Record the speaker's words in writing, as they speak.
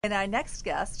And our next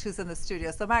guest, who's in the studio,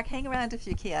 so Mark, hang around if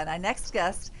you can. Our next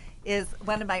guest is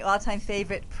one of my all-time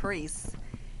favorite priests.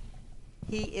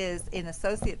 He is an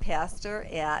associate pastor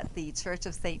at the Church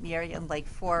of St. Mary in Lake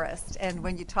Forest. And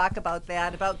when you talk about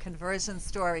that, about conversion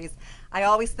stories, I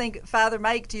always think, Father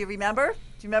Mike, do you remember? Do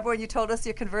you remember when you told us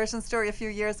your conversion story a few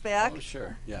years back? Oh,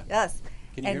 sure, yeah. Yes.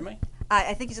 Can you hear me?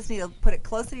 I think you just need to put it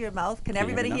closer to your mouth. Can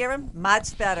everybody hear him?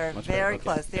 Much better. Very Okay.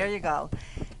 close. There you go.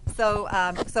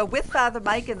 So with Father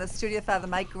Mike in the studio, Father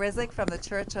Mike Gryzik from the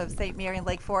Church of St. Mary in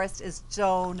Lake Forest is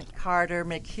Joan Carter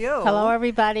McHugh. Hello,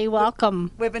 everybody.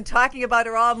 Welcome. We've been talking about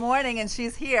her all morning, and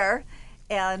she's here.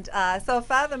 And so,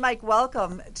 Father Mike,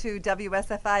 welcome to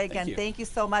WSFI again. Thank you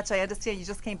so much. I understand you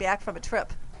just came back from a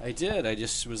trip. I did. I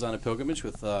just was on a pilgrimage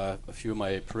with a few of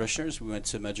my parishioners. We went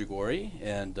to Medjugorje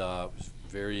and was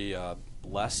very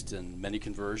blessed and many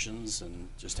conversions, and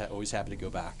just always happy to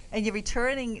go back. And you're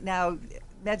returning now.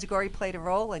 Medjugorje played a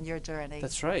role in your journey.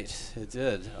 That's right. It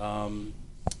did. Do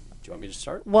you want me to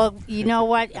start? Well, you know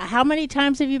what? How many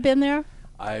times have you been there?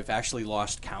 I've actually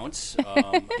lost count.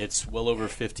 It's well over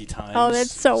 50 times. Oh,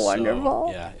 that's so wonderful.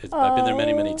 Yeah, I've been there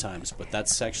many, many times. But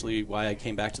that's actually why I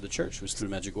came back to the church, was through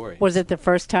Medjugorje. Was it the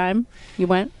first time you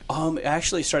went? I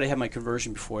actually started to have my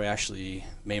conversion before I actually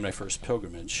made my first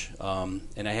pilgrimage.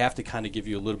 And I have to kind of give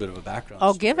you a little bit of a background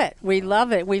story. Give it. We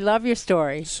love it. We love your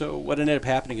story. So what ended up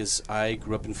happening is I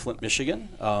grew up in Flint, Michigan.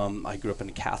 I grew up in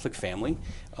a Catholic family.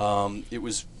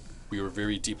 We were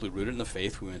very deeply rooted in the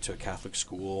faith. We went to a Catholic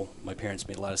school. My parents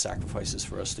made a lot of sacrifices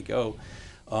for us to go.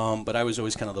 But I was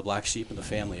always kind of the black sheep in the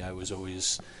family. I was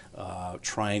always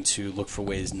trying to look for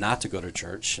ways not to go to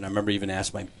church. And I remember even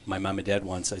asked my mom and dad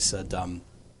once, I said,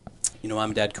 Mom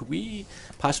and Dad, could we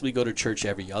possibly go to church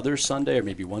every other Sunday or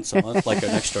maybe once a month like our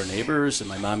next-door neighbors? And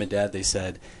my mom and dad, they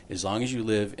said, as long as you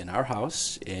live in our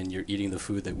house and you're eating the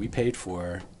food that we paid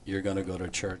for, you're going to go to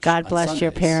church God on bless Sundays.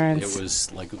 your parents. It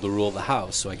was like the rule of the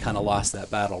house, so I kind of lost that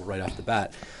battle right off the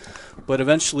bat. But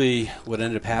eventually what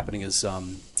ended up happening is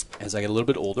as I got a little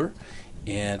bit older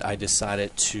and I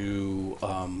decided to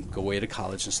go away to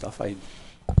college and stuff, I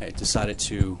decided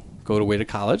to go away to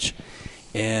college.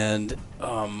 And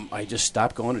I just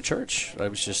stopped going to church. I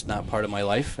was just not part of my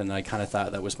life, and I kind of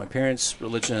thought that was my parents'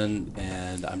 religion,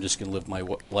 and I'm just going to live my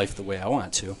life the way I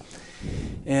want to.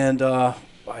 And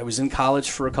I was in college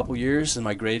for a couple years, and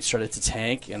my grades started to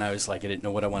tank, and I was like, I didn't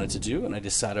know what I wanted to do, and I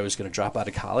decided I was going to drop out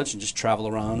of college and just travel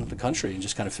around the country and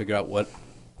just kind of figure out what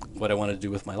I wanted to do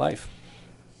with my life.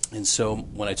 And so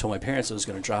when I told my parents I was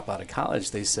going to drop out of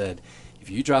college, they said, if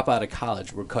you drop out of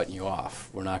college, we're cutting you off.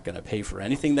 We're not going to pay for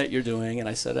anything that you're doing. And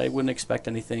I said I wouldn't expect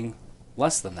anything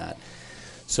less than that.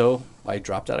 So I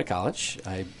dropped out of college.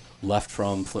 I left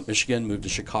from Flint, Michigan, moved to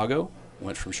Chicago,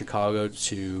 went from Chicago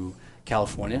to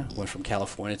California, went from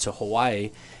California to Hawaii.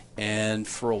 And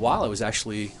for a while, I was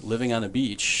actually living on the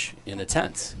beach in a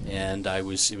tent. And it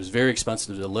was very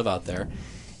expensive to live out there.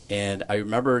 And I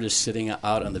remember just sitting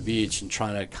out on the beach and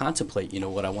trying to contemplate,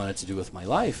 what I wanted to do with my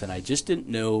life. And I just didn't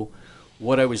know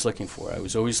what I was looking for. I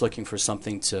was always looking for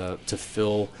something to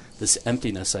fill this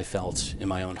emptiness I felt in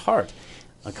my own heart.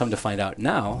 I come to find out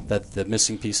now that the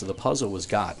missing piece of the puzzle was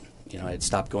God. I had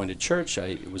stopped going to church.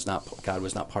 God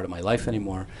was not part of my life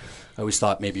anymore. I always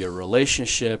thought maybe a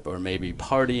relationship or maybe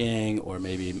partying or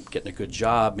maybe getting a good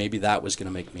job, maybe that was going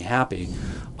to make me happy.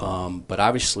 But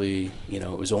obviously, it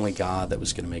was only God that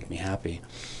was going to make me happy.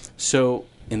 So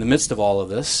in the midst of all of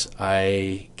this,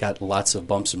 I got lots of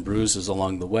bumps and bruises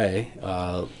along the way,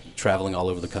 traveling all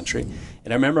over the country.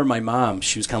 And I remember my mom,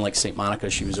 she was kind of like St. Monica.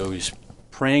 She was always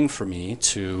praying for me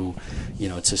to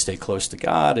stay close to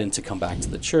God and to come back to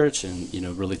the church and,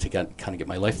 really to get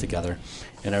my life together.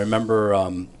 And I remember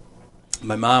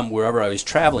my mom, wherever I was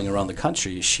traveling around the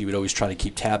country, she would always try to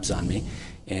keep tabs on me.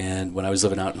 And when I was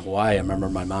living out in Hawaii, I remember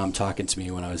my mom talking to me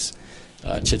when I was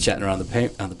chit-chatting around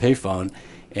on the payphone.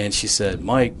 And she said,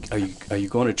 Mike, are you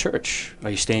going to church? Are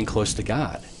you staying close to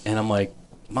God? And I'm like,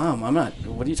 Mom, I'm not.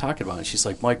 What are you talking about? And she's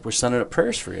like, Mike, we're sending up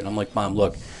prayers for you. And I'm like, Mom,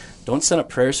 look, don't send up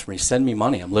prayers for me. Send me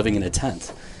money. I'm living in a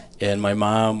tent. And my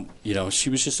mom, she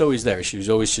was just always there. She was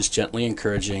always just gently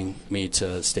encouraging me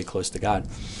to stay close to God.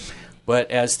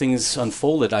 But as things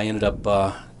unfolded, I ended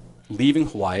up leaving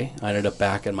Hawaii. I ended up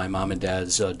back on my mom and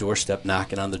dad's doorstep,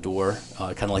 knocking on the door,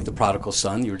 kind of like the prodigal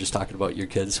son. You were just talking about your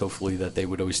kids, hopefully that they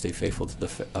would always stay faithful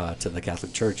to the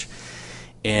Catholic Church.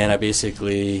 And I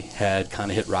basically had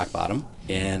kind of hit rock bottom.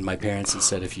 And my parents had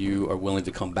said, if you are willing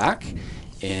to come back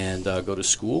and go to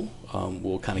school,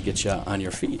 we'll kind of get you on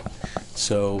your feet.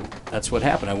 So that's what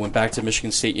happened. I went back to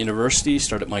Michigan State University,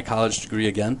 started my college degree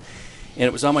again. And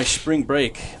it was on my spring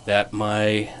break that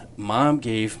my mom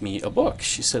gave me a book.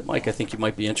 She said, Mike, I think you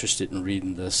might be interested in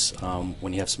reading this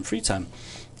when you have some free time.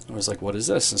 I was like, what is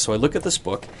this? And so I look at this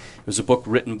book. It was a book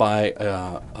written by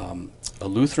a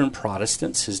Lutheran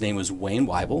Protestant. His name was Wayne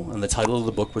Weibel, and the title of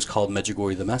the book was called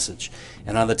Medjugorje the Message.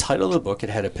 And on the title of the book, it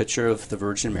had a picture of the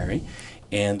Virgin Mary,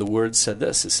 and the words said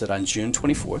this. It said, on June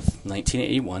 24th,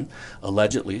 1981,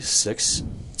 allegedly 6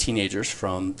 teenagers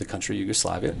from the country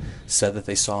Yugoslavia said that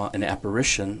they saw an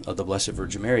apparition of the Blessed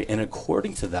Virgin Mary, and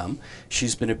according to them,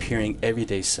 she's been appearing every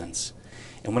day since.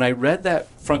 And when I read that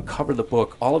front cover of the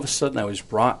book, all of a sudden I was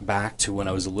brought back to when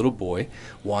I was a little boy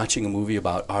watching a movie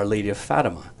about Our Lady of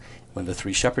Fatima, when the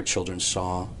 3 shepherd children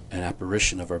saw an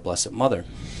apparition of our Blessed Mother.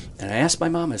 And I asked my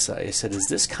mom, I said, is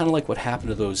this kind of like what happened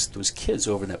to those kids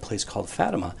over in that place called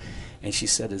Fatima? And she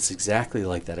said, it's exactly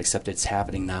like that, except it's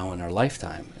happening now in our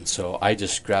lifetime. And so I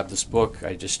just grabbed this book.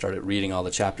 I just started reading all the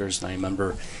chapters, and I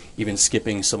remember even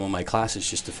skipping some of my classes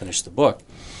just to finish the book.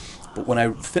 But when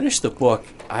I finished the book,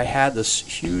 I had this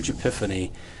huge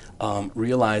epiphany,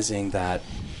 realizing that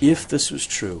if this was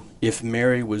true, if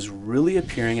Mary was really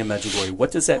appearing in Medjugorje,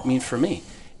 what does that mean for me?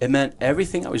 It meant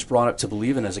everything I was brought up to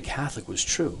believe in as a Catholic was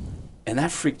true. And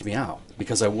that freaked me out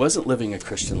because I wasn't living a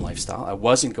Christian lifestyle. I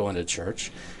wasn't going to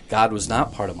church. God was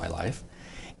not part of my life.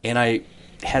 And I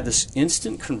had this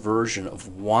instant conversion of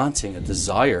wanting, a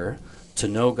desire to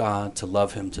know God, to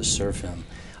love Him, to serve Him.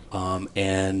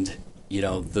 And you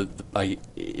know,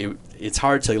 it's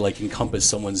hard to like encompass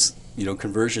someone's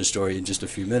conversion story in just a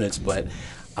few minutes, but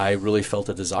I really felt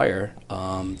a desire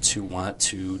to want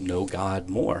to know God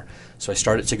more. So I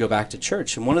started to go back to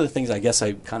church, and one of the things I guess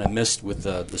I kind of missed with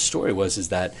the story is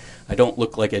that I don't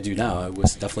look like I do now. I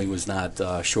definitely was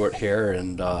not short hair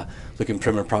and looking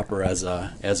prim and proper as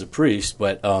a priest,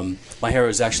 but my hair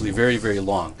was actually very, very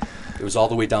long. It was all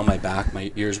the way down my back.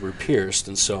 My ears were pierced,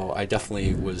 and so I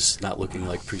definitely was not looking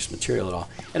like priest material at all.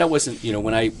 And I wasn't,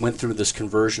 when I went through this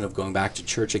conversion of going back to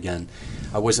church again,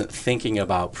 I wasn't thinking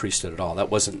about priesthood at all. That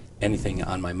wasn't anything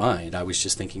on my mind. I was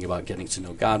just thinking about getting to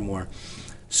know God more.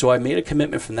 So I made a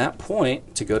commitment from that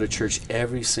point to go to church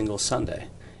every single Sunday.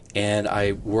 And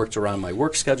I worked around my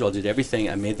work schedule. I did everything.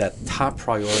 I made that top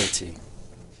priority.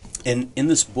 And in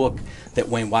this book that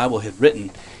Wayne Weibel had written,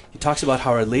 he talks about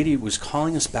how Our Lady was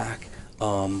calling us back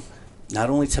not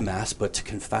only to Mass, but to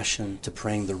confession, to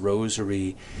praying the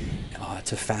Rosary,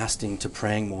 to fasting, to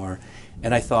praying more.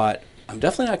 And I thought, I'm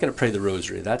definitely not going to pray the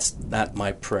Rosary. That's not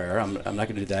my prayer. I'm not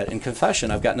going to do that. In confession,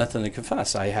 I've got nothing to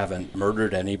confess. I haven't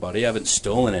murdered anybody. I haven't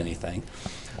stolen anything.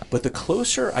 But the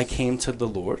closer I came to the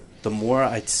Lord, the more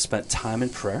I spent time in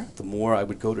prayer, the more I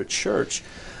would go to church,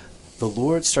 the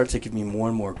Lord started to give me more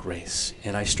and more grace.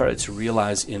 And I started to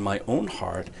realize in my own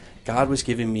heart, God was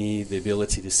giving me the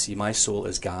ability to see my soul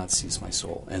as God sees my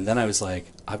soul. And then I was like,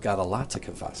 I've got a lot to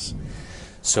confess.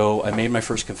 So I made my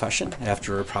first confession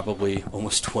after probably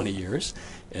almost 20 years.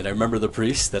 And I remember the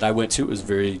priest that I went to was a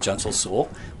very gentle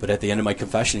soul. But at the end of my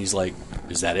confession, he's like,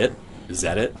 is that it? Is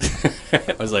that it?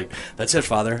 I was like, that's it,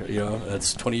 Father.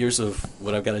 That's 20 years of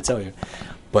what I've got to tell you.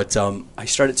 But I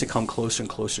started to come closer and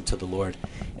closer to the Lord.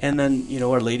 And then,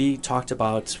 Our Lady talked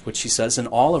about what she says in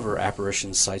all of her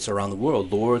apparition sites around the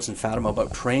world, Lourdes and Fatima,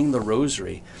 about praying the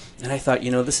Rosary. And I thought,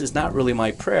 this is not really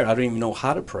my prayer. I don't even know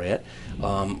how to pray it.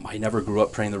 I never grew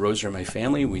up praying the Rosary in my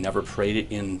family. We never prayed it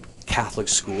in Catholic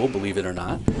school, believe it or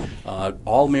not.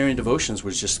 All Marian devotions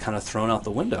was just kind of thrown out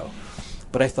the window.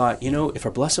 But I thought, if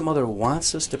our Blessed Mother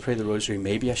wants us to pray the Rosary,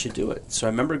 maybe I should do it. So I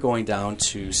remember going down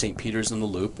to St. Peter's in the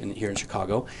Loop here in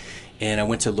Chicago, and I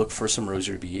went to look for some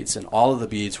rosary beads, and all of the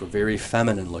beads were very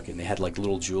feminine looking. They had like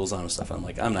little jewels on them and stuff. I'm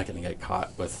like, I'm not going to get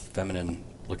caught with feminine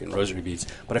looking rosary beads.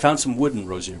 But I found some wooden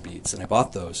rosary beads, and I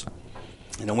bought those.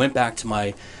 And I went back to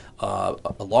my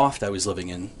a loft I was living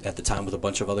in at the time with a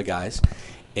bunch of other guys.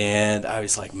 And I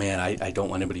was like, man, I don't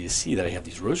want anybody to see that I have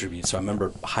these rosary beads. So I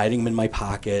remember hiding them in my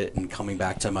pocket and coming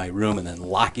back to my room and then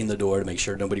locking the door to make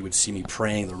sure nobody would see me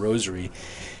praying the rosary.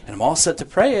 And I'm all set to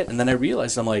pray it. And then I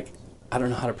realized, I'm like, I don't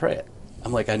know how to pray it.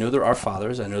 I'm like, I know there are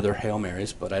Fathers, I know there are Hail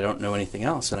Marys, but I don't know anything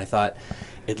else. And I thought,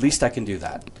 at least I can do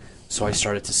that. So I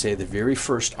started to say the very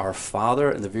first Our Father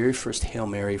and the very first Hail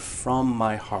Mary from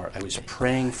my heart. I was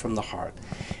praying from the heart.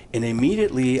 And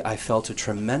immediately I felt a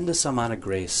tremendous amount of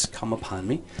grace come upon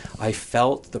me. I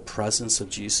felt the presence of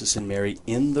Jesus and Mary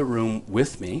in the room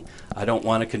with me. I don't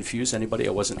want to confuse anybody.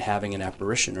 I wasn't having an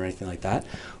apparition or anything like that.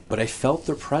 But I felt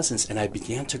their presence and I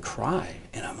began to cry.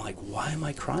 And I'm like, why am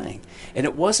I crying? And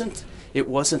it wasn't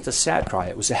a sad cry.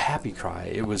 It was a happy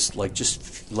cry. It was like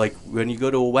just like when you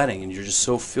go to a wedding and you're just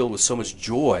so filled with so much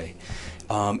joy.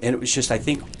 And it was just,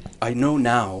 I know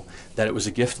now that it was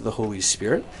a gift of the Holy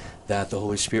Spirit, that the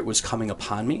Holy Spirit was coming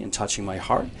upon me and touching my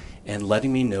heart and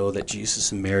letting me know that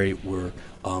Jesus and Mary were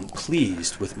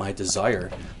pleased with my desire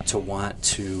to want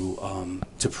to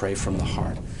pray from the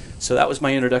heart. So that was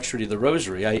my introduction to the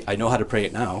Rosary. I know how to pray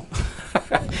it now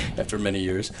after many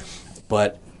years.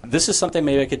 But this is something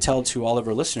maybe I could tell to all of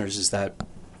our listeners, is that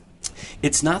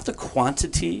it's not the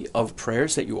quantity of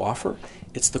prayers that you offer,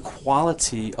 it's the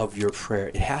quality of your prayer.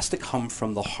 It has to come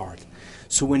from the heart.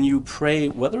 So when you pray,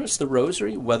 whether it's the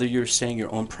Rosary, whether you're saying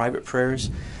your own private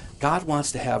prayers, God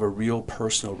wants to have a real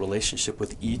personal relationship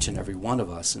with each and every one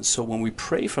of us. And so when we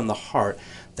pray from the heart,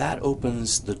 that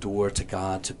opens the door to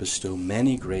God to bestow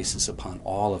many graces upon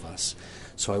all of us.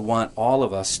 So I want all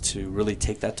of us to really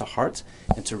take that to heart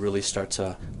and to really start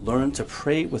to learn to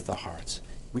pray with the heart.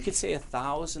 We could say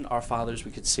 1,000 Our Fathers,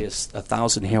 we could say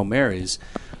 1,000 Hail Marys,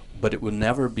 but it will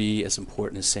never be as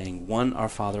important as saying one Our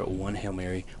Father or one Hail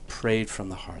Mary prayed from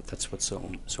the heart. That's what's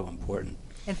so important.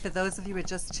 And for those of you who are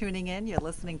just tuning in, you're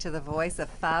listening to the voice of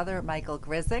Father Michael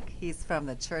Gryzik. He's from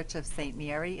the Church of St.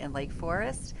 Mary in Lake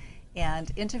Forest.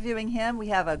 And interviewing him, we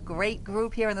have a great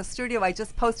group here in the studio. I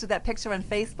just posted that picture on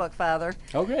Facebook, Father.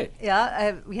 Oh, great.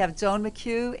 Yeah, we have Joan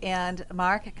McHugh and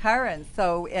Mark Curran.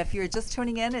 So if you're just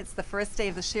tuning in, it's the first day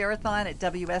of the Share-a-thon at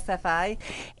WSFI.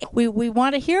 We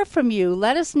want to hear from you.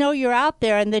 Let us know you're out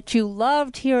there and that you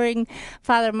loved hearing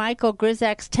Father Michael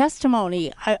Gryzik's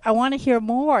testimony. I want to hear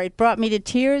more. It brought me to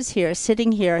tears here,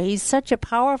 sitting here. He's such a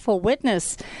powerful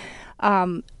witness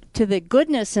to the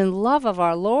goodness and love of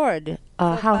our Lord.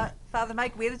 Father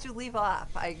Mike, where did you leave off?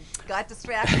 I got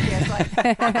distracted here. So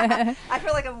I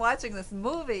feel like I'm watching this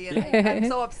movie, and I'm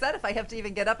so upset if I have to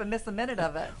even get up and miss a minute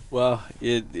of it. Well,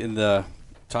 in the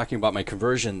talking about my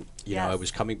conversion, you know, I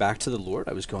was coming back to the Lord.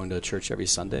 I was going to church every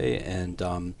Sunday, and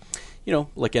you know,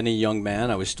 like any young man,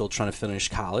 I was still trying to finish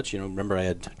college. You know, remember I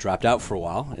had dropped out for a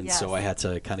while, and so I had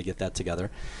to kind of get that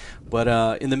together.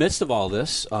 But in the midst of all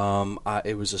this,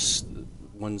 it was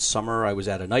one summer I was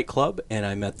at a nightclub, and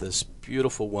I met this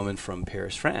beautiful woman from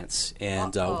Paris, France.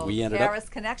 And we ended Paris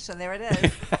connection, there it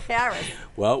is. Paris.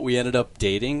 Well, we ended up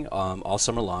dating all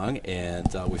summer long,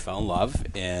 and we fell in love.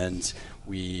 And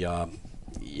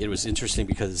it was interesting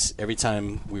because every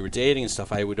time we were dating and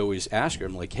stuff, I would always ask her,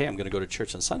 I'm like, hey, I'm going to go to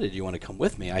church on Sunday. Do you want to come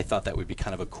with me? I thought that would be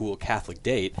kind of a cool Catholic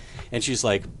date. And she's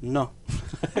like, no.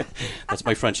 That's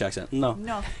my French accent. No.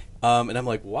 No. And I'm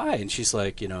like, why? And she's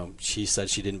like, you know, she said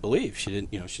she didn't believe. She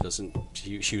didn't, you know,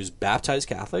 she was baptized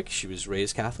Catholic. She was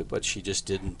raised Catholic, but she just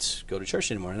didn't go to church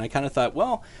anymore. And I kind of thought,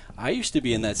 well, I used to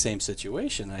be in that same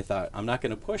situation. I thought, I'm not going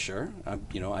to push her.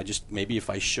 You know, I just, maybe if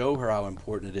I show her how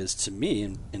important it is to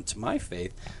me and to my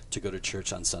faith to go to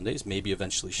church on Sundays, maybe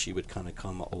eventually she would kind of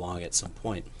come along at some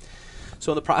point.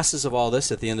 So in the process of all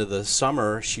this, at the end of the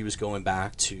summer, she was going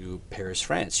back to Paris,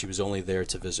 France. She was only there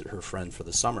to visit her friend for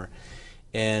the summer.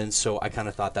 And so I kind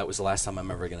of thought that was the last time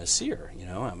I'm ever going to see her. You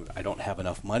know, I don't have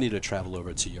enough money to travel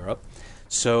over to Europe.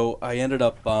 So I ended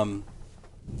up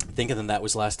thinking that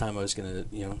was the last time I was going to,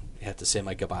 you know, have to say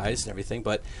my goodbyes and everything.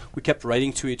 But we kept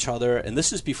writing to each other. And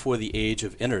this is before the age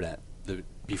of internet,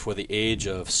 before the age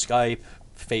of Skype,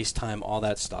 FaceTime, all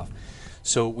that stuff.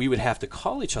 So we would have to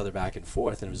call each other back and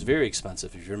forth. And it was very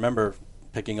expensive. If you remember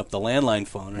picking up the landline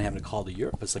phone and having to call to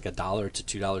Europe, it's like $1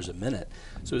 to $2 a minute.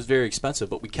 So it was very expensive,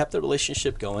 but we kept the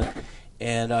relationship going.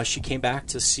 And she came back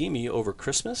to see me over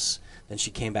Christmas. Then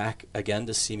she came back again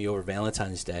to see me over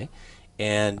Valentine's Day.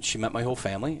 And she met my whole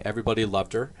family. Everybody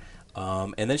loved her.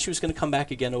 And then she was going to come back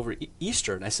again over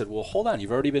Easter. And I said, well, hold on.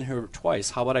 You've already been here twice.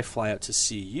 How about I fly out to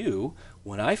see you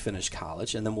when I finish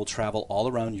college, and then we'll travel all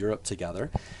around Europe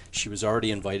together. She was already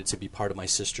invited to be part of my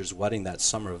sister's wedding that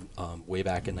summer, way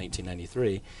back in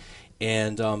 1993.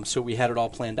 And so we had it all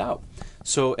planned out.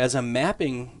 So as I'm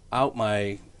mapping out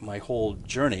my whole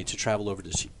journey to travel over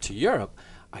to Europe,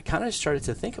 I kind of started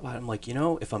to think about it. I'm like, you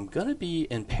know, if I'm going to be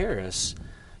in Paris,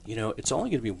 you know, it's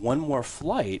only going to be one more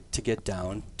flight to get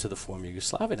down to the former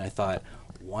Yugoslavia. And I thought,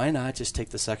 why not just take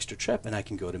this extra trip and I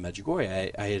can go to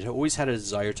Medjugorje? I had always had a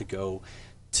desire to go,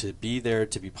 to be there,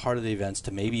 to be part of the events,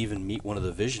 to maybe even meet one of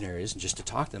the visionaries and just to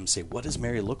talk to them and say, what does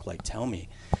Mary look like? Tell me.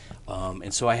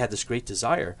 And so I had this great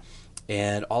desire.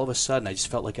 And all of a sudden, I just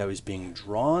felt like I was being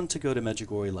drawn to go to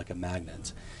Medjugorje like a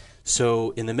magnet. So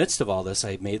in the midst of all this,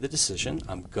 I made the decision,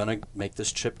 I'm going to make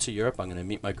this trip to Europe. I'm going to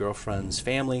meet my girlfriend's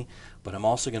family, but I'm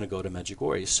also going to go to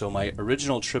Medjugorje. So my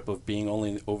original trip of being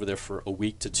only over there for a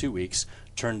week to 2 weeks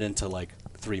turned into like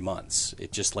 3 months.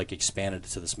 It just like expanded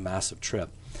to this massive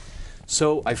trip.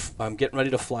 So I'm getting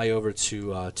ready to fly over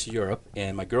to Europe,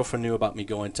 and my girlfriend knew about me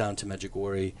going down to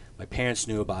Medjugorje. My parents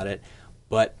knew about it,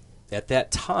 but at that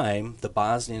time, the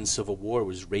Bosnian Civil War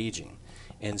was raging.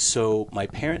 And so my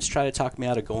parents tried to talk me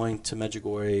out of going to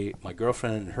Medjugorje. My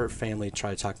girlfriend and her family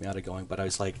tried to talk me out of going, but I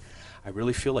was like, I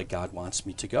really feel like God wants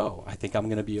me to go. I think I'm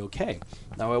going to be okay.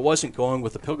 Now, I wasn't going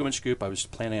with a pilgrimage group. I was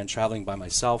planning on traveling by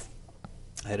myself.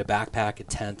 I had a backpack, a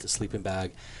tent, a sleeping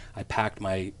bag. I packed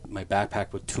my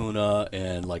backpack with tuna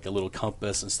and like a little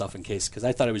compass and stuff in case, because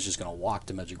I thought I was just going to walk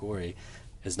to Medjugorje,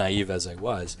 as naive as I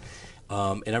was.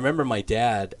 And I remember my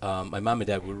dad, my mom and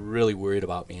dad were really worried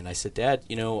about me. And I said, Dad,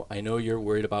 I know you're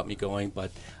worried about me going,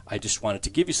 but I just wanted to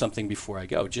give you something before I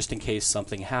go, just in case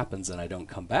something happens and I don't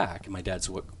come back. And my dad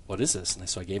said, what is this? And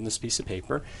so I gave him this piece of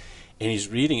paper. And he's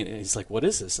reading it, and he's like, what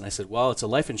is this? And I said, well, it's a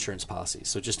life insurance policy,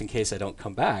 so just in case I don't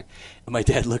come back. And my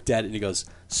dad looked at it, and he goes,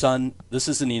 son, this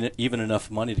isn't even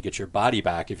enough money to get your body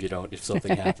back if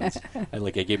something happens. I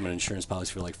gave him an insurance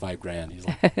policy for like $5,000. He's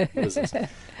like, what is this?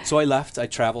 So I left. I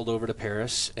traveled over to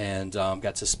Paris and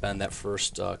got to spend that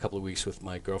first couple of weeks with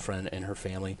my girlfriend and her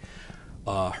family.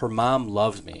 Her mom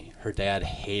loved me. Her dad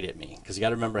hated me, because you got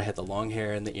to remember I had the long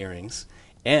hair and the earrings.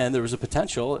 And there was a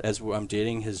potential, as I'm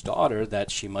dating his daughter, that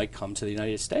she might come to the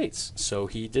United States. So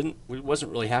he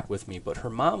wasn't really happy with me. But her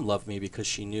mom loved me because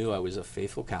she knew I was a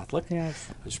faithful Catholic.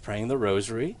 Yes. I was praying the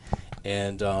rosary.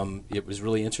 And it was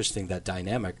really interesting, that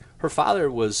dynamic. Her father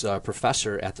was a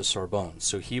professor at the Sorbonne.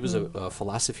 So he was a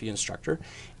philosophy instructor.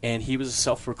 And he was a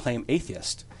self-proclaimed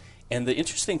atheist. And the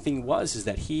interesting thing is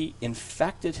that he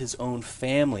infected his own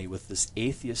family with this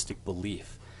atheistic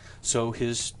belief. So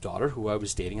his daughter, who I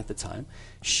was dating at the time,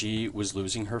 she was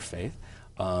losing her faith.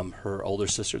 Her older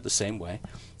sister the same way.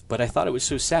 But I thought it was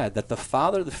so sad that the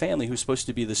father of the family, who's supposed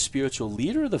to be the spiritual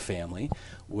leader of the family,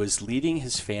 was leading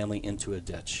his family into a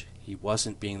ditch. He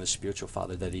wasn't being the spiritual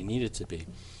father that he needed to be.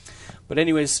 But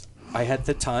anyways, I had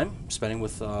the time spending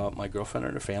with my girlfriend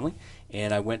and her family,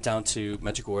 and I went down to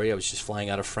Medjugorje. I was just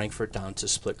flying out of Frankfurt down to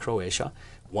Split, Croatia,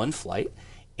 one flight.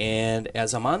 And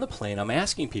as I'm on the plane, I'm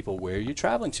asking people, where are you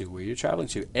traveling to? Where are you traveling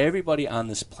to? Everybody on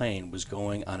this plane was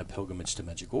going on a pilgrimage to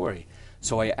Medjugorje.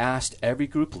 So I asked every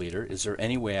group leader, is there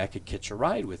any way I could catch a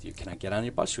ride with you? Can I get on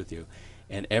your bus with you?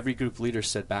 And every group leader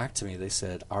said back to me, they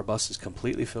said, our bus is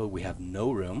completely filled. We have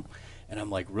no room. And I'm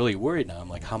like really worried now. I'm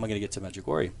like, how am I going to get to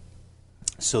Medjugorje?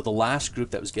 So the last group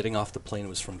that was getting off the plane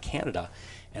was from Canada.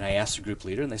 And I asked the group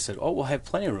leader, and they said, oh, we'll have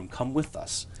plenty of room. Come with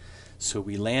us. So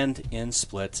we land in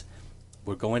Split.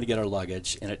 We're going to get our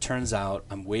luggage, and it turns out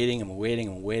I'm waiting.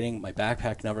 My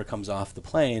backpack never comes off the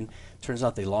plane. Turns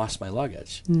out they lost my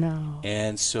luggage. No.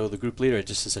 And so the group leader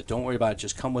just said, don't worry about it.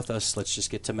 Just come with us. Let's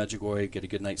just get to Medjugorje, get a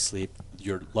good night's sleep.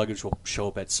 Your luggage will show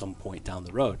up at some point down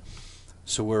the road.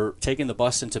 So we're taking the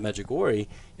bus into Medjugorje,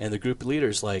 and the group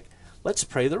leader's like, let's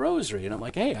pray the rosary. And I'm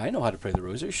like, hey, I know how to pray the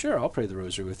rosary. Sure, I'll pray the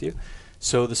rosary with you.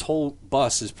 So this whole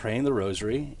bus is praying the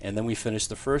rosary, and then we finish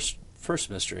the first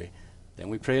mystery. Then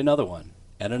we pray another one,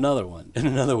 and another one, and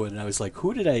another one. And I was like,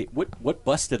 what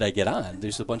bus did I get on?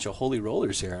 There's a bunch of holy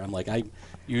rollers here. I'm like, I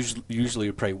usually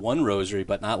would pray one rosary,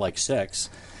 but not like 6.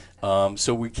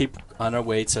 So we keep on our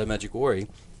way to Medjugorje,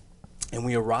 and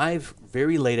we arrive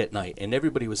very late at night, and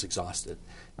everybody was exhausted.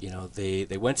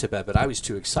 They went to bed, but I was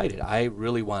too excited. I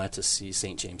really wanted to see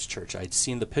St. James Church. I'd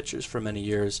seen the pictures for many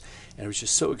years, and I was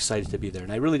just so excited to be there.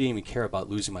 And I really didn't even care about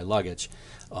losing my luggage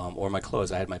or my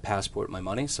clothes. I had my passport and my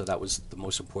money, so that was the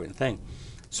most important thing.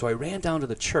 So I ran down to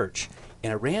the church,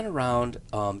 and I ran around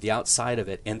the outside of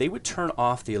it, and they would turn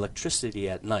off the electricity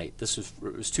at night. It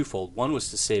was twofold. One was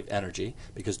to save energy,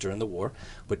 because during the war,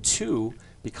 but two,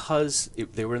 because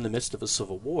they were in the midst of a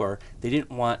civil war, they didn't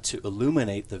want to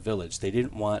illuminate the village. They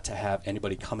didn't want to have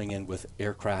anybody coming in with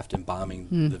aircraft and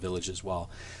bombing the village as well.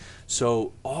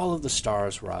 So all of the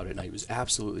stars were out at night. It was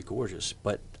absolutely gorgeous.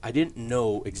 But I didn't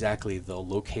know exactly the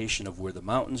location of where the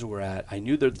mountains were at. I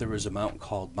knew that there was a mountain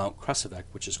called Mount Kruševec,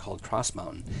 which is called Cross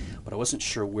Mountain, but I wasn't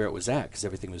sure where it was at because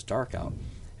everything was dark out.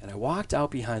 And I walked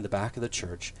out behind the back of the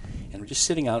church, and I'm just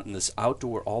sitting out in this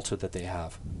outdoor altar that they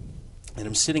have. And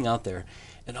I'm sitting out there,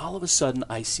 and all of a sudden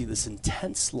I see this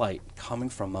intense light coming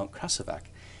from Mount Kruševec.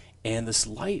 And this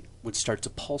light would start to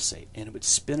pulsate, and it would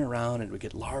spin around, and it would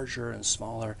get larger and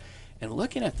smaller. And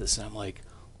looking at this, and I'm like,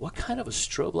 what kind of a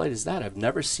strobe light is that? I've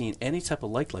never seen any type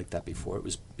of light like that before.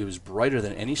 It was brighter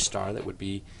than any star that would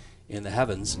be in the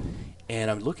heavens. And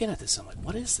I'm looking at this, I'm like,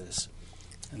 what is this?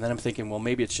 And then I'm thinking, well,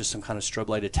 maybe it's just some kind of strobe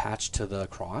light attached to the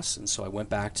cross. And so I went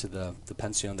back to the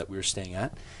pension that we were staying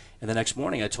at. And the next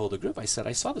morning I told the group, I said,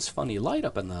 I saw this funny light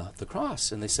up on the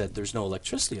cross. And they said, there's no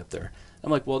electricity up there.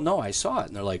 I'm like, well, no, I saw it.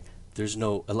 And they're like, there's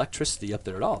no electricity up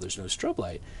there at all. There's no strobe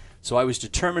light. So I was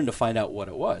determined to find out what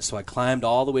it was. So I climbed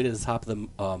all the way to the top of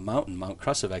the mountain, Mount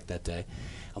Kruševec, that day.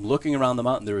 I'm looking around the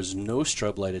mountain. There is no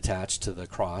strobe light attached to the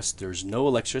cross. There's no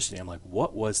electricity. I'm like,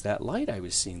 what was that light I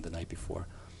was seeing the night before?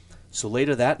 So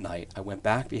later that night, I went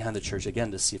back behind the church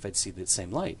again to see if I'd see the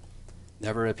same light.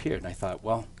 Never appeared. And I thought,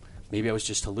 well, maybe I was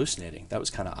just hallucinating. That was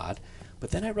kind of odd.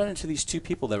 But then I run into these two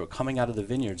people that were coming out of the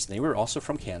vineyards. And they were also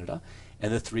from Canada.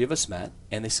 And the three of us met.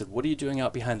 And they said, what are you doing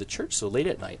out behind the church so late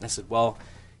at night? And I said, well,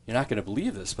 you're not going to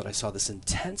believe this, but I saw this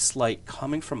intense light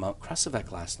coming from Mount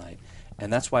Krušovec last night.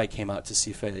 And that's why I came out to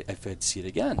see if I'd see it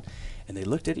again. And they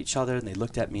looked at each other, and they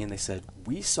looked at me, and they said,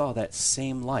 we saw that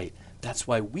same light. That's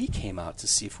why we came out to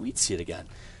see if we'd see it again.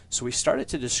 So we started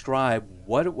to describe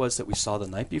what it was that we saw the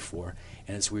night before.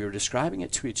 And as we were describing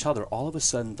it to each other, all of a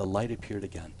sudden the light appeared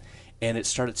again. And it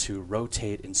started to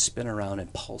rotate and spin around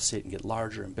and pulsate and get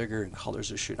larger and bigger, and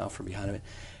colors are shooting out from behind it.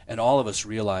 And all of us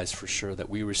realized for sure that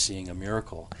we were seeing a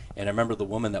miracle. And I remember the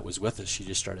woman that was with us, she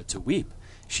just started to weep.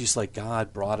 She's like,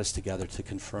 God brought us together to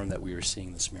confirm that we were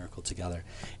seeing this miracle together.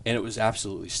 And it was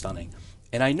absolutely stunning.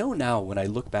 And I know now, when I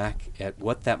look back at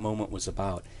what that moment was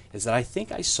about, is that I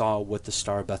think I saw what the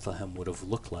Star of Bethlehem would have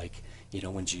looked like,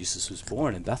 when Jesus was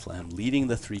born in Bethlehem, leading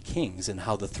the three kings, and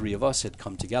how the three of us had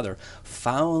come together,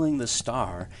 following the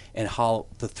star, and how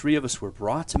the three of us were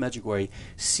brought to Medjugorje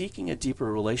seeking a deeper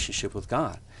relationship with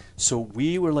God. So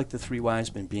we were like the three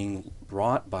wise men being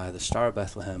brought by the Star of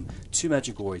Bethlehem to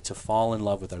Medjugorje to fall in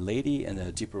love with Our Lady and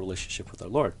a deeper relationship with our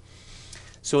Lord.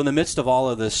 So in the midst of all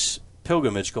of this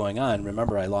pilgrimage going on,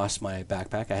 remember, I lost my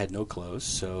backpack. I had no clothes.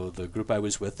 So the group I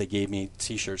was with, they gave me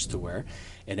T-shirts to wear.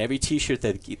 And every T-shirt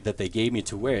that they gave me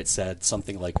to wear, it said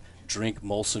something like, drink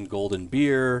Molson Golden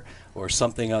beer, or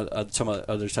something, some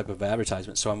other type of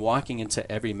advertisement. So I'm walking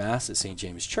into every Mass at St.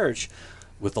 James Church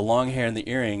with the long hair and the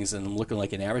earrings, and I'm looking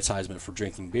like an advertisement for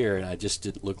drinking beer, and I just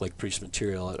didn't look like priest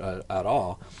material at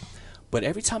all. But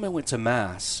every time I went to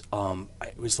Mass,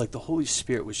 it was like the Holy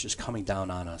Spirit was just coming down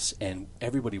on us, and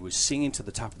everybody was singing to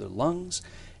the top of their lungs.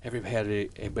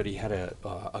 Everybody had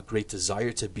a great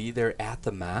desire to be there at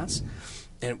the Mass,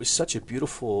 and it was such a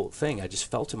beautiful thing. I just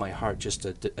felt in my heart just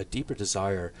a deeper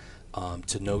desire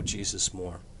to know Jesus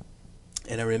more.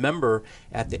 And I remember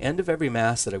at the end of every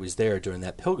Mass that I was there during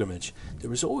that pilgrimage, there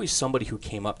was always somebody who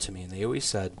came up to me, and they always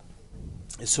said,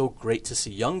 it's so great to see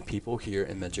young people here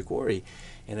in Medjugorje.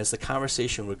 And as the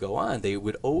conversation would go on, they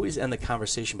would always end the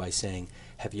conversation by saying,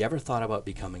 have you ever thought about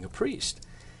becoming a priest?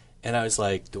 And I was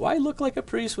like, do I look like a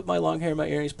priest with my long hair and my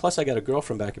earrings? Plus, I got a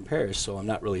girlfriend back in Paris, so I'm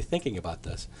not really thinking about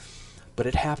this. But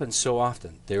it happened so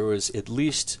often. There was at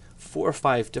least 4 or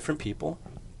 5 different people.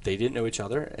 They didn't know each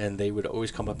other, and they would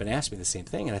always come up and ask me the same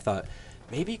thing. And I thought,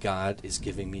 maybe God is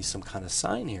giving me some kind of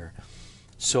sign here.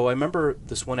 So I remember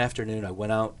this one afternoon, I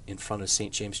went out in front of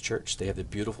St. James Church. They have the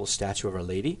beautiful statue of Our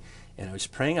Lady, and I was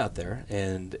praying out there,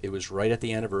 and it was right at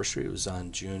the anniversary. It was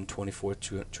on June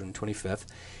 24th, June 25th,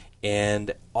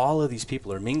 and all of these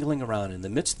people are mingling around. In the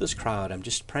midst of this crowd, I'm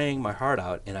just praying my heart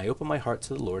out, and I opened my heart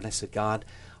to the Lord, and I said, God,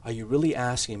 are you really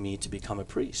asking me to become a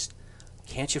priest?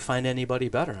 Can't you find anybody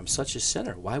better? I'm such a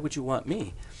sinner. Why would you want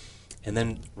me? And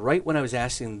then right when I was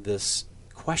asking this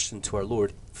question to our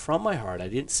Lord from my heart, I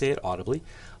didn't say it audibly,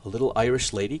 a little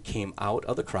Irish lady came out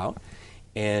of the crowd,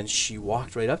 and she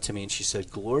walked right up to me and she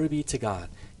said, glory be to God,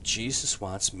 Jesus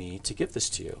wants me to give this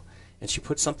to you. And she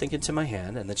put something into my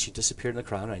hand, and then she disappeared in the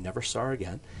crowd, and I never saw her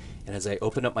again. And as I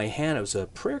opened up my hand, it was a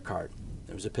prayer card.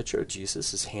 There was a picture of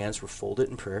Jesus. His hands were folded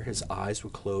in prayer. His eyes were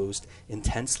closed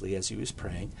intensely as he was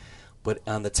praying. But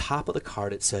on the top of the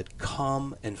card it said,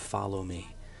 come and follow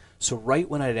me. So right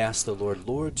when I'd asked the Lord,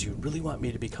 Lord, do you really want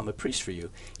me to become a priest for you?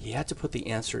 He had to put the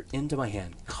answer into my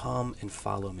hand, come and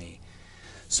follow me.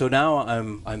 So now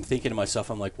I'm thinking to myself,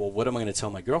 I'm like, well, what am I going to tell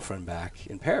my girlfriend back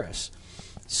in Paris?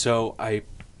 So I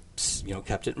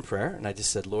kept it in prayer, and I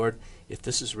just said, Lord, if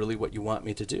this is really what you want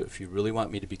me to do, if you really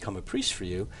want me to become a priest for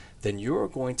you, then you're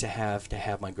going to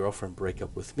have my girlfriend break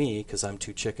up with me because I'm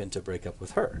too chicken to break up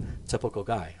with her. Typical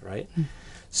guy, right?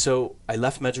 So I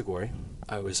left Medjugorje.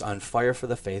 I was on fire for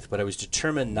the faith, but I was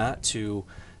determined not to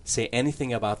say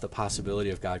anything about the possibility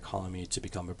of God calling me to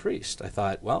become a priest. I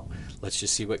thought, well, let's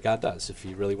just see what God does. If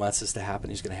he really wants this to happen,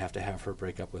 he's going to have her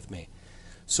break up with me.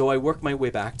 So I worked my way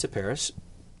back to Paris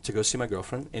to go see my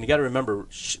girlfriend. And you got to remember,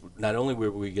 not only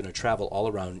were we going to travel all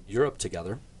around Europe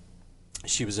together,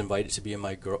 she was invited to be in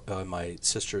my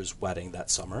sister's wedding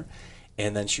that summer,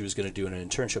 and then she was going to do an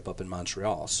internship up in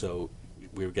Montreal. So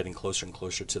we were getting closer and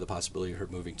closer to the possibility of her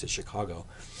moving to Chicago.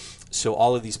 So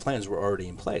all of these plans were already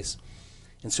in place.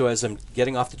 And so as I'm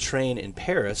getting off the train in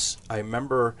Paris, I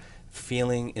remember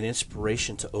feeling an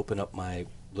inspiration to open up my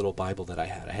little Bible that I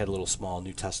had. I had a little small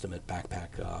New Testament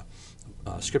backpack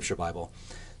scripture Bible.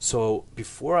 So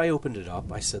before I opened it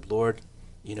up, I said, Lord,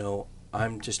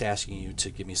 I'm just asking you to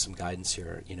give me some guidance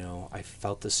here. I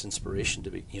felt this inspiration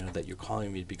to be, that you're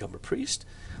calling me to become a priest,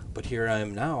 but here I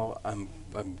am now.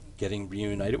 I'm getting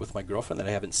reunited with my girlfriend that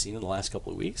I haven't seen in the last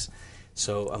couple of weeks.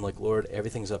 So I'm like, Lord,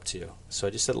 everything's up to you. So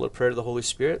I just said a little prayer to the Holy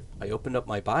Spirit. I opened up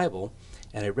my Bible,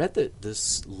 and I read the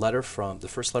first letter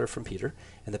from Peter,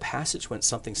 and the passage went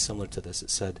something similar to this. It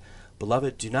said,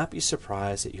 "Beloved, do not be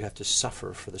surprised that you have to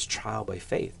suffer for this trial by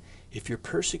faith. If you're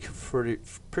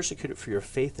persecuted for your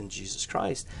faith in Jesus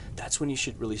Christ, that's when you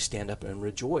should really stand up and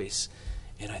rejoice."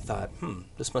 And I thought,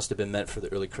 this must have been meant for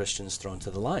the early Christians thrown to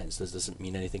the lions. This doesn't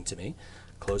mean anything to me.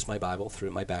 Closed my Bible, threw it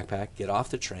in my backpack, get off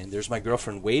the train. There's my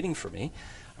girlfriend waiting for me.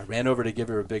 I ran over to give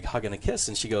her a big hug and a kiss,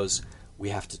 and she goes, "We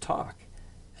have to talk."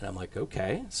 And I'm like,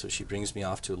 okay. So she brings me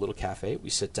off to a little cafe. We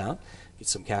sit down, get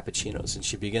some cappuccinos, and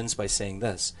she begins by saying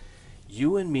this: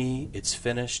 "You and me, it's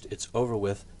finished, it's over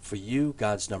with. For you,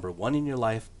 God's number one in your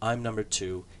life, I'm number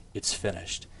two, it's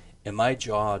finished." And my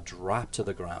jaw dropped to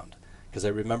the ground, because I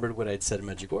remembered what I'd said in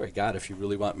Medjugorje: "God, if you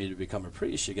really want me to become a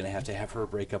priest, you're going to have her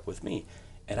break up with me."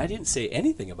 And I didn't say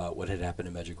anything about what had happened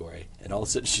in Medjugorje. And all of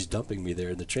a sudden, she's dumping me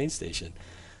there in the train station.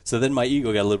 So then my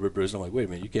ego got a little bit bruised. I'm like, wait a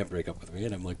minute, you can't break up with me.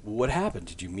 And I'm like, well, what happened?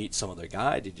 Did you meet some other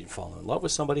guy? Did you fall in love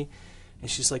with somebody? And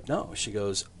she's like, no. She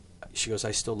goes,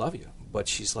 I still love you. But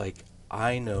she's like,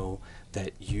 I know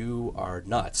that you are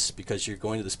nuts because you're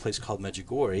going to this place called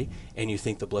Medjugorje and you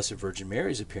think the Blessed Virgin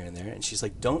Mary is appearing there. And she's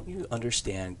like, don't you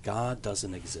understand? God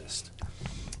doesn't exist.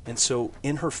 And so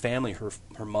in her family,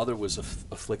 her mother was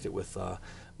afflicted with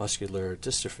muscular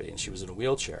dystrophy, and she was in a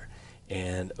wheelchair.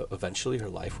 And eventually her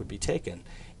life would be taken.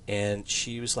 And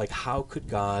she was like, how could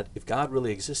God, if God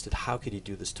really existed, how could he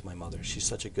do this to my mother? She's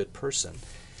such a good person.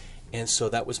 And so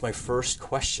that was my first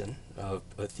question, a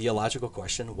theological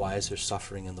question: why is there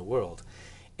suffering in the world?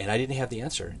 And I didn't have the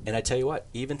answer. And I tell you what,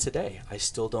 even today, I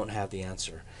still don't have the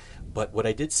answer. But what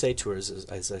I did say to her is,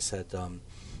 as I said,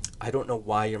 I don't know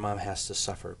why your mom has to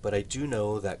suffer, but I do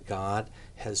know that God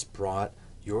has brought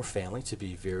your family to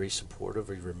be very supportive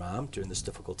of your mom during this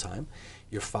difficult time.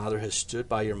 Your father has stood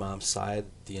by your mom's side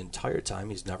the entire time.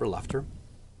 He's never left her.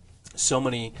 So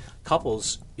many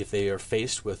couples, if they are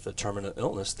faced with a terminal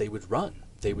illness, they would run.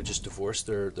 They would just divorce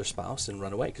their spouse and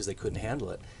run away because they couldn't handle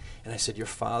it. And I said, your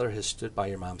father has stood by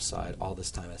your mom's side all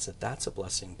this time. I said, that's a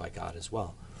blessing by God as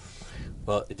well.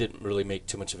 Well, it didn't really make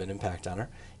too much of an impact on her.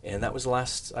 And that was the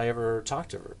last I ever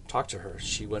talked to her.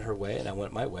 She went her way and I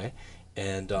went my way.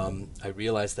 And I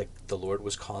realized that the Lord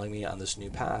was calling me on this new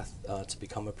path to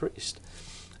become a priest.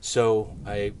 So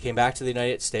I came back to the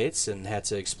United States and had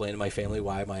to explain to my family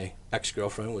why my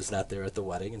ex-girlfriend was not there at the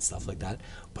wedding and stuff like that.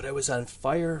 But I was on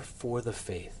fire for the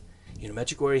faith.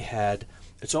 Medjugorje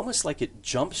it's almost like it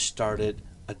jump-started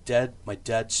my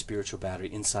dead spiritual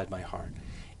battery inside my heart.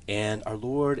 And our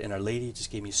Lord and Our Lady just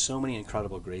gave me so many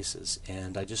incredible graces.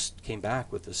 And I just came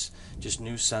back with this just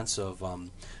new sense of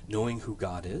knowing who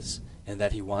God is and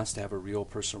that he wants to have a real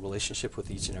personal relationship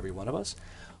with each and every one of us.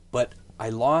 But I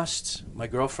lost my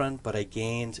girlfriend, but I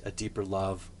gained a deeper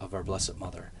love of our Blessed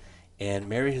Mother. And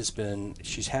Mary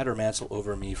she's had her mantle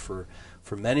over me for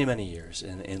many, many years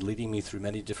and leading me through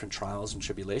many different trials and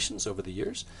tribulations over the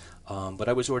years. But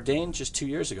I was ordained just 2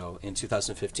 years ago in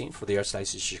 2015 for the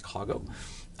Archdiocese of Chicago.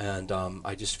 And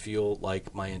I just feel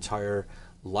like my entire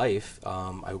life,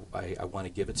 I want to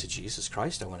give it to Jesus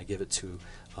Christ. I want to give it to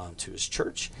his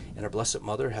church. And our Blessed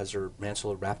Mother has her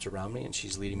mantle wrapped around me, and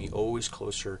she's leading me always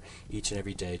closer each and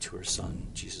every day to her Son,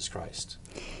 Jesus Christ.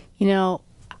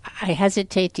 I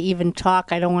hesitate to even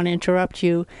talk. I don't want to interrupt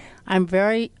you.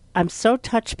 I'm so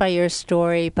touched by your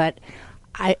story, but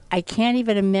I can't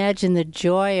even imagine the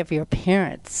joy of your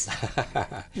parents.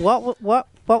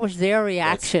 What was their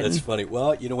reaction? That's funny.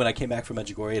 Well, when I came back from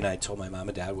Medjugorje and I told my mom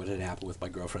and dad what had happened with my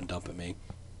girlfriend dumping me,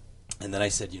 and then I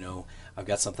said, I've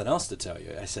got something else to tell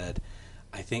you. I said,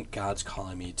 I think God's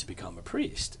calling me to become a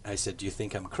priest. I said, do you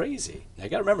think I'm crazy? Now, you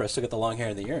got to remember, I still got the long hair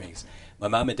and the earrings. My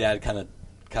mom and dad kind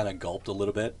of gulped a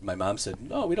little bit. My mom said,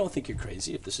 no, we don't think you're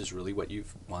crazy. If this is really what you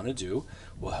want to do,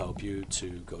 we'll help you to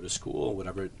go to school or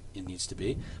whatever it needs to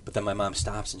be. But then my mom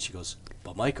stops and she goes,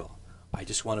 but Michael, I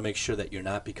just want to make sure that you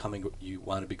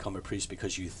want to become a priest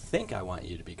because you think I want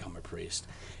you to become a priest.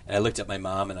 And I looked at my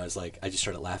mom and I just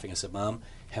started laughing. I said, Mom,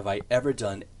 have I ever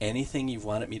done anything you've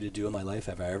wanted me to do in my life?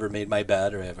 Have I ever made my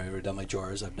bed or have I ever done my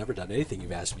chores? I've never done anything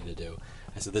you've asked me to do.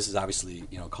 I said, this is obviously,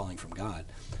 calling from God.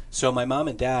 So my mom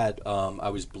and dad, I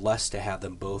was blessed to have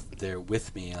them both there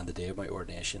with me on the day of my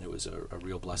ordination. It was a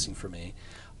real blessing for me.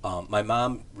 My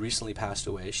mom recently passed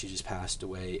away. She just passed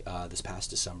away this past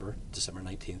December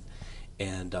 19th.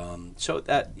 And so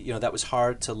that that was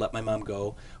hard to let my mom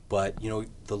go, but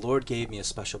the Lord gave me a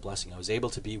special blessing. I was able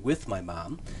to be with my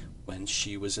mom when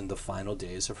she was in the final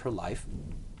days of her life.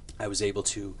 I was able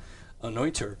to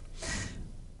anoint her,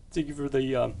 to give her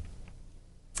the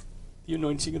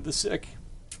anointing of the sick,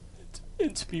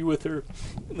 and to be with her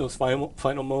in those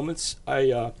final moments.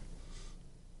 I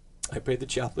prayed the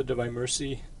Chaplet of Divine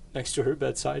Mercy next to her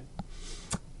bedside,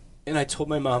 and I told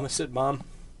my mom, I said, "Mom,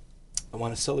 I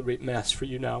want to celebrate Mass for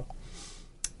you now,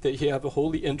 that you have a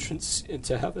holy entrance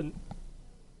into heaven."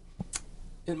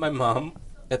 And my mom,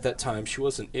 at that time, she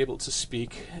wasn't able to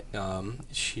speak.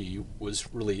 She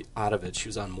was really out of it. She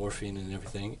was on morphine and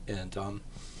everything. And,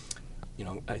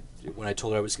 when I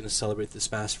told her I was going to celebrate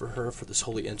this Mass for her, for this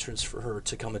holy entrance for her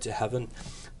to come into heaven,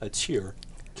 a tear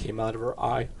came out of her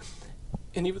eye.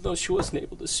 And even though she wasn't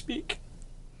able to speak,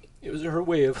 it was her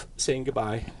way of saying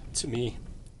goodbye to me.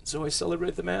 So I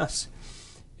celebrated the Mass.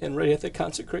 And right at the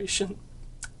consecration,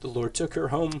 the Lord took her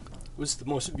home. It was the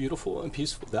most beautiful and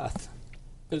peaceful death.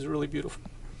 It was really beautiful.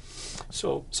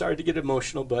 So, sorry to get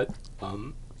emotional, but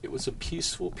it was a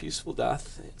peaceful, peaceful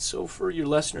death. And so for your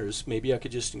listeners, maybe I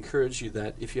could just encourage you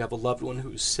that if you have a loved one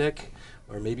who's sick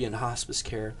or maybe in hospice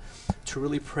care, to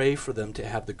really pray for them to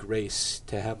have the grace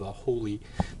to have a holy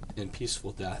and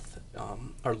peaceful death.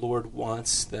 Our Lord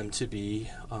wants them to be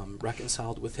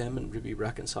reconciled with Him and to be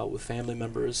reconciled with family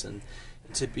members and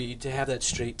to have that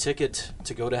straight ticket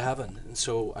to go to heaven. And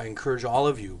so I encourage all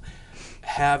of you,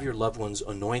 have your loved ones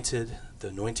anointed, the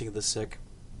anointing of the sick.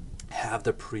 Have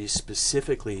the priest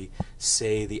specifically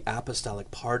say the apostolic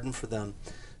pardon for them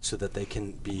so that they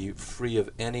can be free of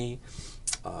any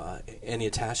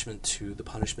attachment to the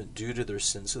punishment due to their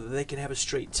sins, so that they can have a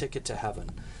straight ticket to heaven.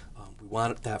 We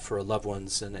want that for our loved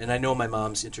ones. And I know my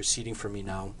mom's interceding for me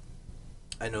now.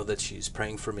 I know that she's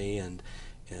praying for me, and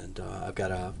I've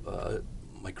got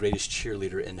my greatest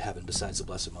cheerleader in heaven besides the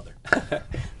Blessed Mother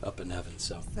up in heaven.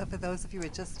 So for those of you who are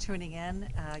just tuning in,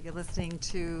 you're listening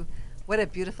to what a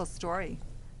beautiful story.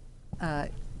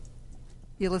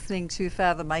 You're listening to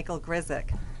Father Michael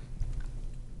Gryzik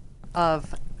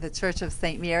of the Church of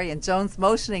St. Mary, and Joan's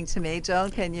motioning to me.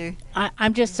 Joan, can you?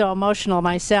 I'm just so emotional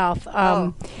myself.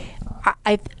 I'm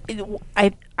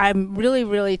really,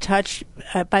 really touched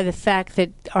by the fact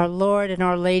that our Lord and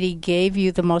Our Lady gave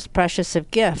you the most precious of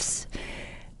gifts.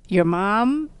 Your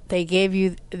mom, they gave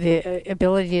you the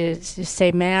ability to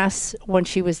say Mass when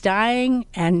she was dying,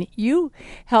 and you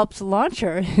helped launch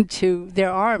her into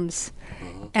their arms.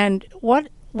 Mm-hmm. And what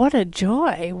a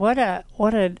joy! What a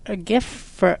gift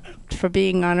for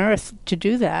being on earth to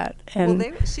do that.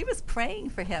 And she was praying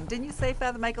for him. Didn't you say,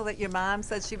 Father Michael, that your mom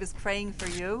said she was praying for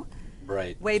you?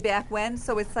 Right. Way back when.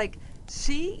 So it's like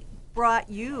she brought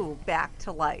you back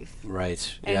to life.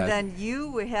 Right. And then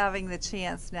you were having the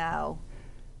chance now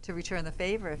to return the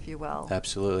favor, if you will.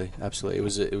 Absolutely. It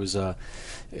was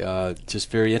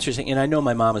just very interesting, and I know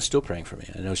my mom is still praying for me.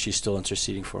 I know she's still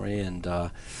interceding for me, and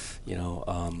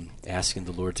asking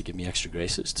the Lord to give me extra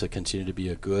graces to continue to be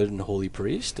a good and holy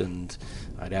priest. And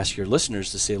I'd ask your listeners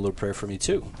to say a little prayer for me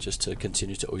too, just to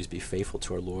continue to always be faithful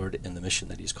to our Lord in the mission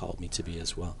that He's called me to be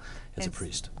as well as a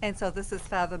priest. And so this is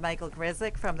Father Michael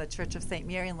Gryzik from the Church of St.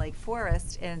 Mary in Lake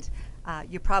Forest, and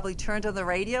you probably turned on the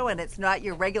radio, and it's not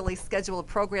your regularly scheduled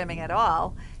programming at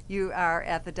all. You are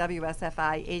at the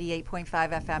WSFI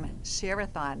 88.5 FM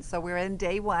Share-a-thon. So we're in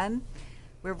day one.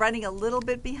 We're running a little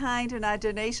bit behind in our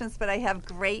donations, but I have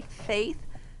great faith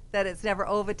that it's never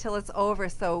over till it's over.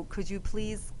 So could you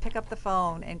please pick up the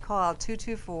phone and call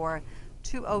 224-206-8455,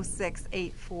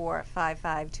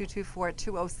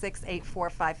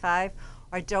 224-206-8455,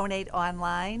 or donate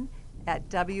online at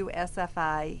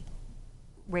WSFI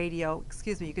Radio.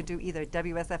 You can do either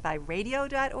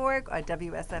WSFIRadio.org or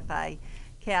WSFI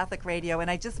Catholic Radio. And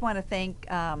I just want to thank,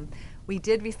 we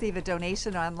did receive a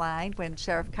donation online when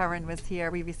Sheriff Curran was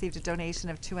here. We received a donation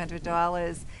of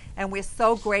 $200, and we're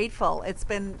so grateful. It's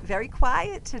been very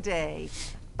quiet today.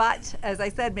 But, as I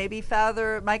said, maybe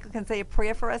Father Michael can say a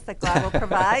prayer for us that God will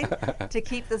provide to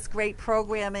keep this great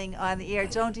programming on the air.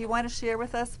 Joan, do you want to share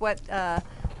with us what our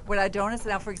donors,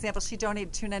 now, for example, she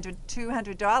donated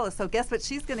 $200, so guess what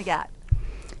she's going to get?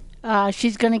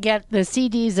 She's going to get the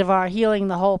CDs of our Healing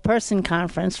the Whole Person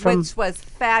conference. Which was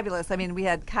fabulous. I mean, we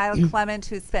had Kyle Clement,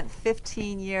 who spent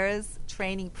 15 years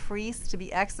training priests to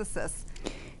be exorcists.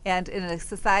 And in a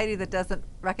society that doesn't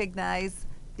recognize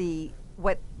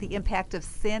what the impact of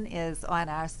sin is on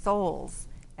our souls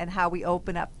and how we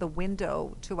open up the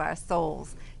window to our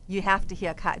souls, you have to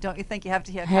hear Kyle. Don't you think you have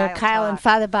to hear Kyle? Kyle and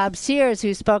Father Bob Sears,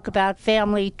 who spoke about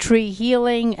family tree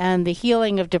healing and the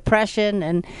healing of depression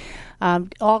and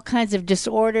all kinds of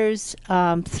disorders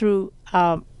through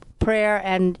prayer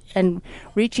and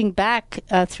reaching back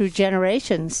through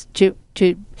generations to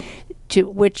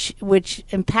which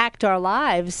impact our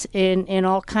lives in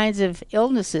all kinds of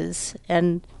illnesses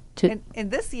and. In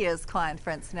this year's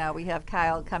conference now, we have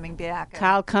Kyle coming back.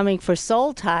 Kyle coming for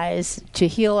Soul Ties to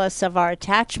heal us of our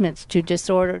attachments to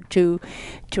disorder, to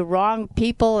wrong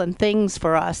people and things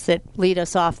for us that lead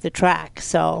us off the track.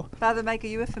 So, Father Mike, are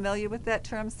you familiar with that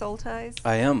term, Soul Ties?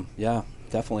 I am, yeah,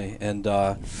 definitely. And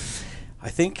I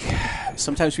think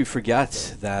sometimes we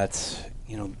forget that,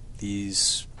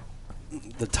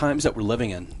 the times that we're living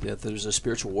in, that there's a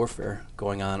spiritual warfare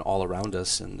going on all around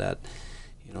us, and that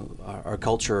our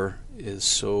culture is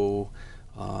so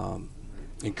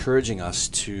encouraging us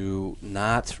to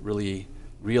not really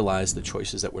realize the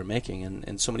choices that we're making.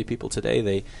 And so many people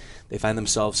today, they find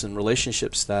themselves in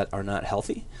relationships that are not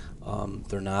healthy.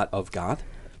 They're not of God.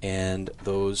 And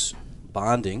those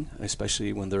bonding,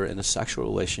 especially when they're in a sexual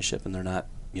relationship and they're not,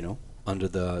 under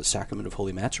the sacrament of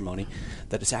holy matrimony,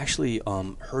 that it's actually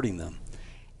hurting them.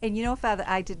 And Father,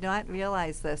 I did not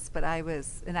realize this, but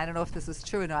and I don't know if this is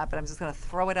true or not, but I'm just going to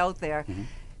throw it out there. Mm-hmm.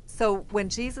 So when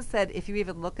Jesus said, if you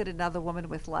even look at another woman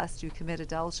with lust, you commit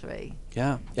adultery.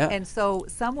 Yeah. And so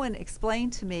someone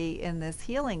explained to me in this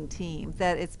healing team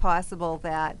that it's possible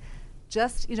that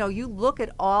just, you look at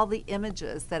all the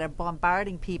images that are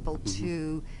bombarding people mm-hmm.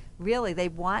 to really, they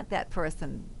want that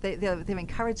person. They're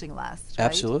encouraging lust, right?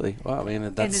 Absolutely. Well,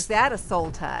 and is that a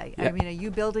soul tie? Yeah. Are you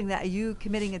building that? Are you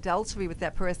committing adultery with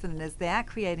that person? And is that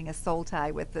creating a soul tie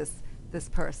with this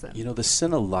person? The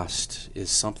sin of lust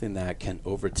is something that can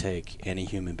overtake any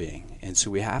human being. And so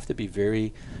we have to be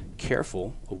very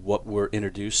careful of what we're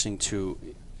introducing to,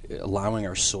 allowing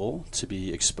our soul to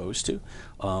be exposed to.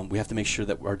 We have to make sure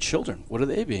that our children, what are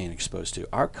they being exposed to?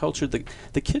 Our culture,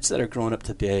 the kids that are growing up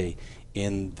today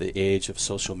in the age of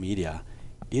social media,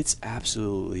 it's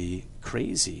absolutely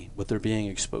crazy what they're being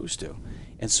exposed to.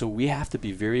 And so we have to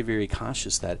be very, very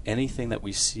conscious that anything that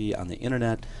we see on the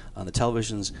internet, on the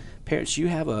televisions, parents, you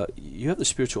have the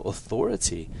spiritual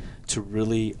authority to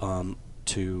really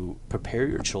to prepare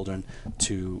your children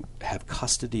to have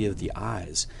custody of the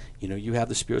eyes. You have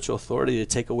the spiritual authority to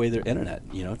take away their internet,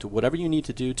 to whatever you need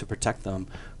to do to protect them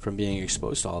from being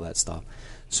exposed to all that stuff.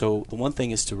 So the one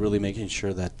thing is to really making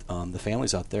sure that the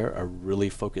families out there are really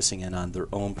focusing in on their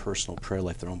own personal prayer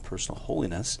life, their own personal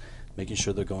holiness, making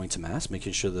sure they're going to Mass,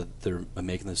 making sure that they're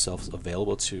making themselves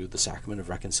available to the sacrament of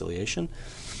reconciliation,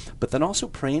 but then also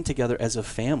praying together as a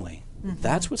family. Mm-hmm.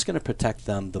 That's what's going to protect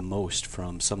them the most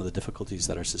from some of the difficulties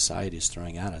that our society is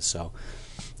throwing at us. So,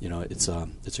 it's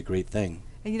a great thing.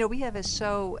 And we have a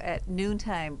show at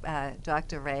noontime,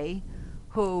 Dr. Ray,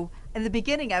 who in the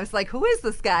beginning I was like, who is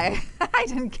this guy? I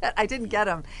didn't get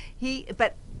him.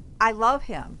 But I love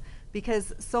him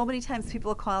because so many times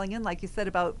people are calling in, like you said,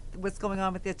 about what's going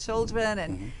on with their children,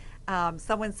 and mm-hmm.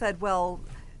 Someone said, well,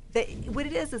 what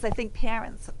it is I think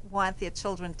parents want their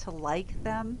children to like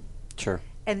them. Sure.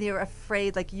 And they're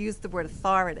afraid, like you used the word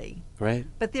authority. Right.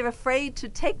 But they're afraid to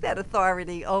take that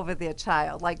authority over their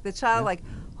child. Like the child, like,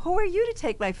 who are you to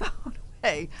take my phone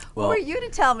away? Well, who are you to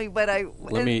tell me what I...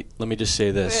 Let me just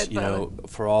say this,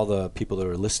 for all the people that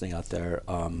are listening out there,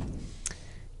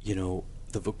 the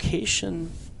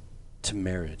vocation to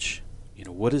marriage,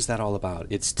 what is that all about?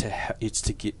 It's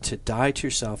to die to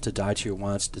yourself, to die to your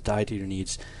wants, to die to your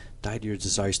needs, die to your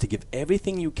desires, to give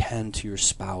everything you can to your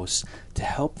spouse to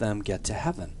help them get to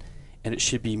heaven. And it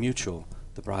should be mutual,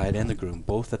 the bride and the groom,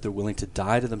 both that they're willing to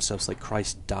die to themselves like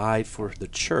Christ died for the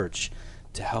church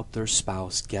to help their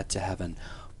spouse get to heaven.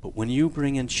 But when you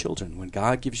bring in children, when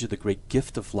God gives you the great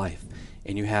gift of life,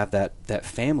 and you have that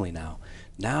family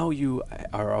now you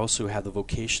are also have the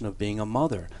vocation of being a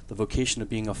mother, the vocation of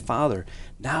being a father.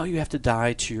 Now you have to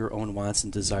die to your own wants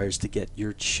and desires to get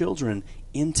your children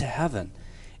into heaven.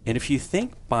 And if you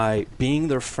think by being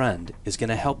their friend is going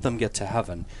to help them get to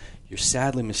heaven, you're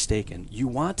sadly mistaken. You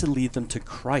want to lead them to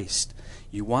Christ.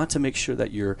 You want to make sure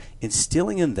that you're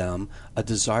instilling in them a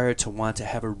desire to want to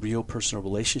have a real personal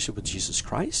relationship with Jesus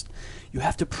Christ. You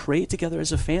have to pray together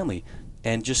as a family.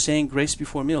 And just saying grace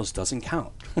before meals doesn't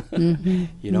count.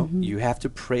 Mm-hmm. You have to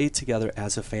pray together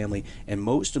as a family, and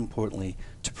most importantly,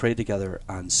 to pray together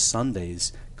on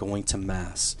Sundays going to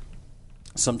Mass.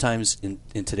 Sometimes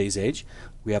in today's age,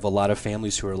 we have a lot of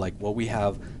families who are like, well, we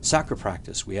have soccer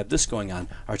practice, we have this going on,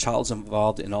 our child's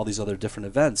involved in all these other different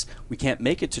events, we can't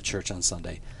make it to church on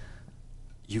Sunday.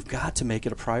 You've got to make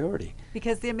it a priority.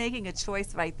 Because they're making a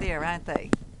choice right there, aren't they?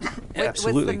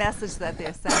 Absolutely. What's the message that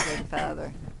they're sending,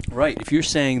 Father? Right. If you're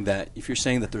saying that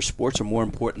their sports are more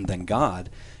important than God,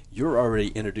 you're already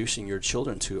introducing your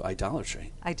children to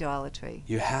idolatry. Idolatry.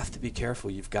 You have to be careful.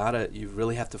 You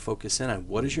really have to focus in on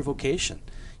what is your vocation.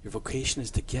 Your vocation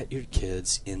is to get your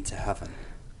kids into heaven.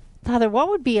 Father, what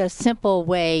would be a simple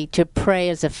way to pray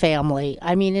as a family?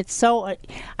 I mean, it's so,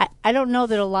 I don't know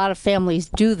that a lot of families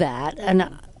do that.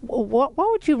 And what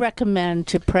would you recommend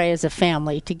to pray as a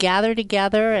family? To gather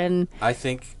together and... I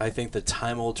think the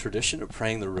time-old tradition of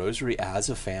praying the rosary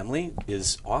as a family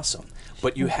is awesome.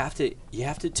 But you have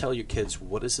to tell your kids,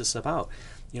 what is this about?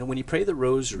 You know, when you pray the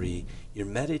rosary, you're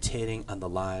meditating on the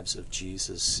lives of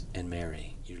Jesus and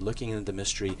Mary. You're looking into the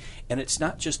mystery, and it's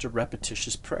not just a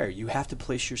repetitious prayer. You have to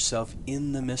place yourself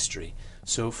in the mystery.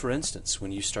 So, for instance,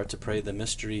 when you start to pray the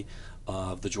mystery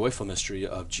of the joyful mystery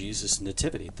of Jesus'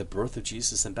 nativity, the birth of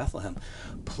Jesus in Bethlehem,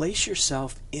 place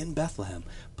yourself in Bethlehem.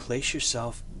 Place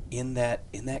yourself in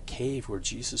that cave where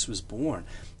Jesus was born.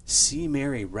 See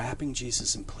Mary wrapping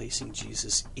Jesus and placing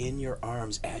Jesus in your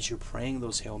arms as you're praying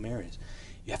those Hail Marys.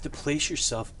 You have to place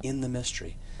yourself in the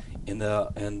mystery, in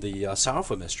the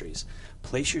sorrowful mysteries.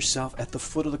 Place yourself at the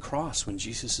foot of the cross when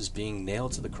Jesus is being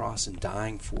nailed to the cross and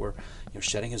dying for,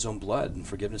 shedding his own blood and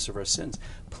forgiveness of our sins.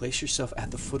 Place yourself at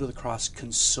the foot of the cross,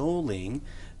 consoling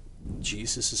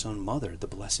Jesus' own mother, the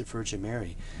Blessed Virgin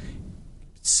Mary.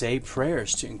 Say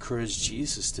prayers to encourage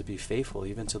Jesus to be faithful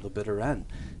even to the bitter end.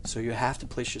 So you have to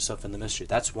place yourself in the mystery.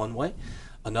 That's one way.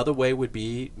 Another way would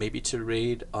be maybe to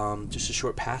read just a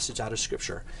short passage out of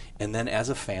Scripture. And then as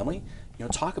a family,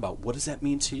 talk about what does that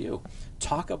mean to you.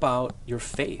 Talk about your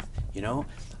faith.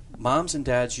 Moms and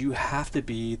dads, you have to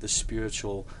be the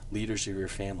spiritual leaders of your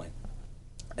family.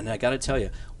 And I got to tell you,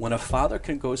 when a father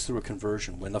goes through a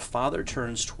conversion, when the father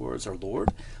turns towards our Lord,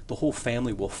 the whole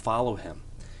family will follow him.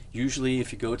 Usually,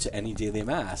 if you go to any daily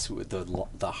mass,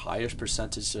 the highest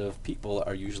percentage of people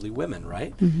are usually women,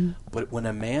 right? Mm-hmm. But when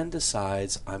a man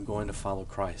decides, I'm going to follow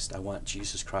Christ, I want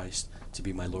Jesus Christ to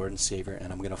be my Lord and Savior,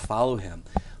 and I'm going to follow him,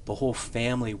 the whole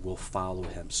family will follow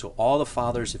him. So all the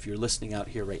fathers, if you're listening out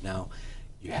here right now,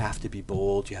 you have to be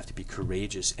bold, you have to be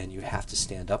courageous, and you have to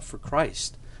stand up for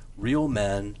Christ. Real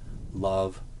men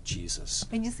love Jesus.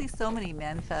 And you see so many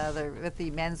men, Father, with the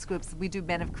men's groups. We do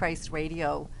Men of Christ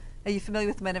radio. Are you familiar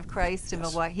with Men of Christ in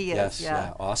Milwaukee? He is,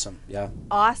 yeah. Awesome, yeah.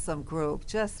 Awesome group.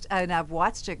 And I've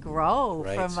watched it grow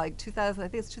from 2000, I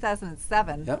think it's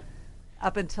 2007,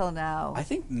 up until now. I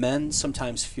think men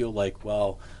sometimes feel like,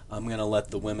 well, I'm going to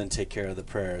let the women take care of the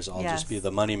prayers. I'll just be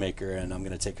the moneymaker, and I'm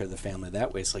going to take care of the family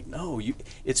that way. It's like, no,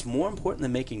 it's more important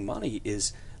than making money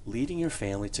is leading your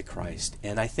family to Christ.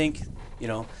 And I think,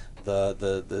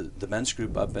 the men's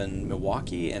group up in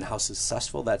Milwaukee and how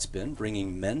successful that's been,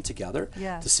 bringing men together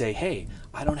to say, hey,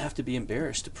 I don't have to be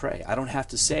embarrassed to pray. I don't have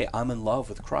to say I'm in love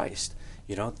with Christ.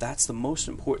 That's the most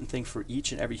important thing for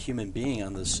each and every human being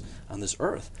on this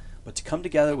earth. But to come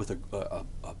together with a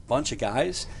bunch of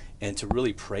guys and to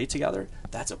really pray together,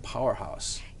 that's a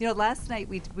powerhouse. Last night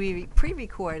we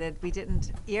pre-recorded. We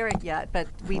didn't air it yet, but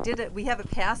we did it. We have a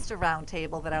pastor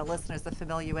roundtable that our listeners are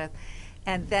familiar with.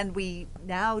 And then we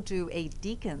now do a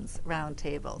deacons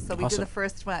roundtable. So we did the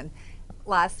first one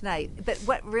last night. But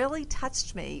what really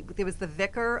touched me, there was the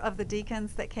vicar of the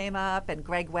deacons that came up, and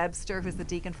Greg Webster, who's the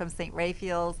deacon from St.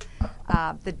 Raphael's.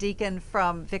 The deacon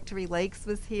from Victory Lakes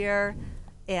was here,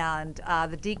 and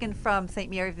the deacon from St.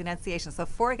 Mary of the Annunciation. So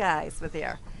 4 guys were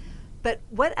there. But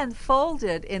what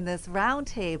unfolded in this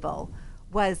roundtable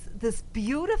was this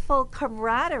beautiful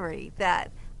camaraderie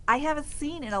that I haven't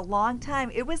seen in a long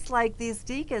time. It was like these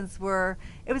deacons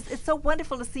it's so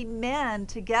wonderful to see men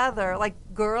together. Like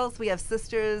girls, we have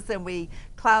sisters and we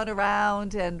clown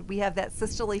around and we have that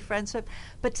sisterly friendship.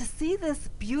 But to see this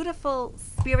beautiful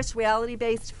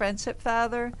spirituality-based friendship,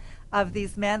 Father, of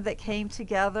these men that came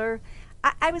together,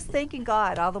 I was thanking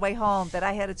God all the way home that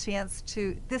I had a chance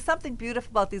to. There's something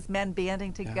beautiful about these men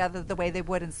banding together the way they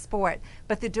would in sport,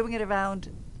 but they're doing it around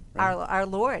our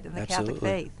Lord and the Catholic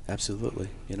faith. Absolutely.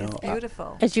 It's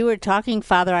beautiful. As you were talking,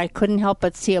 Father, I couldn't help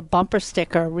but see a bumper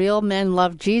sticker, Real Men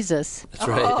Love Jesus. That's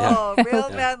right, Real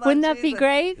Men love Wouldn't that Jesus. be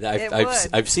great?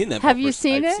 I've seen that. Have you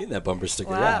seen it? I've seen that bumper sticker.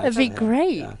 Wow. Yeah, It'd be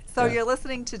great. Yeah. So you're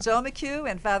listening to Joe McHugh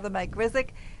and Father Mike Gryzik.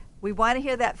 We want to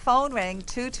hear that phone ring,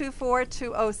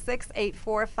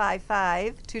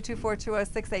 224-206-8455,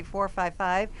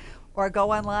 224-206-8455, or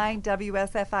go online,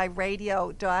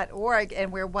 WSFIradio.org.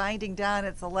 And we're winding down.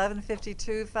 It's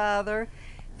 11:52, Father.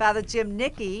 Father Jim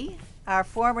Nickey, our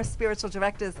former spiritual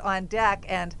director, is on deck.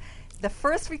 And the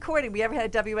first recording we ever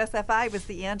had at WSFI was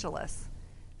the Angelus.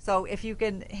 So if you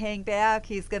can hang back,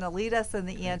 he's going to lead us in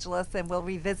the Angelus, and we'll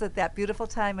revisit that beautiful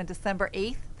time on December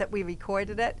 8th that we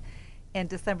recorded it. And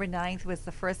December 9th was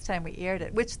the first time we aired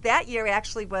it, which that year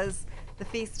actually was the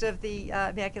Feast of the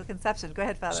Immaculate Conception. Go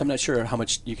ahead, Father. So I'm not sure how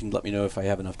much you can let me know if I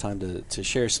have enough time to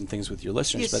share some things with your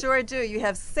listeners. You but sure do. You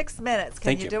have 6 minutes. Can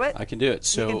thank you do it? I can do it.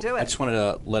 So you can do it. I just wanted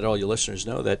to let all your listeners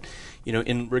know that,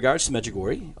 in regards to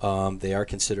Medjugorje, they are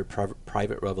considered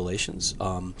private revelations.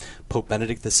 Pope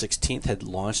Benedict XVI had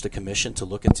launched a commission to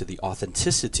look into the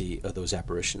authenticity of those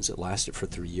apparitions. It lasted for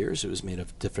 3 years. It was made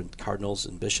of different cardinals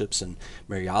and bishops and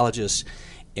Mariologists.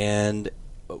 And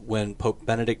when Pope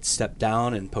Benedict stepped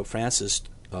down and Pope Francis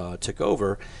took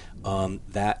over,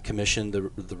 that commission,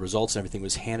 the results and everything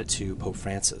was handed to Pope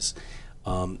Francis.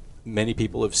 Many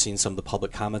people have seen some of the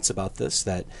public comments about this,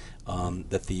 that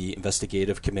the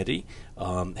investigative committee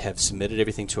have submitted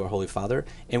everything to our Holy Father,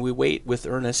 and we wait with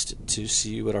earnest to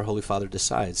see what our Holy Father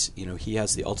decides. He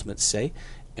has the ultimate say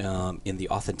in the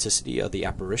authenticity of the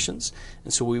apparitions,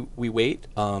 and so we wait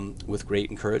with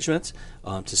great encouragement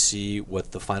to see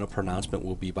what the final pronouncement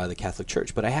will be by the Catholic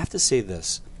Church. But I have to say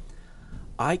this.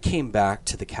 I came back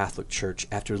to the Catholic Church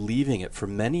after leaving it for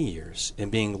many years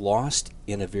and being lost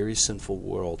in a very sinful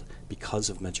world because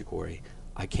of Medjugorje.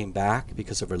 I came back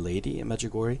because of Our Lady in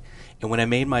Medjugorje, and when I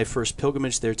made my first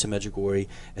pilgrimage there to Medjugorje,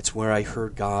 it's where I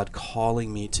heard God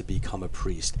calling me to become a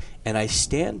priest, and I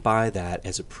stand by that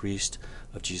as a priest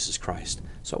of Jesus Christ.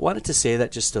 So I wanted to say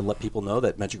that just to let people know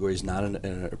that Medjugorje is not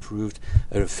an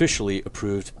officially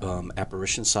approved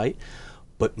apparition site.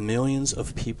 But millions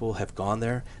of people have gone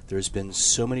there. There's been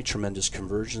so many tremendous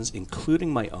conversions,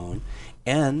 including my own,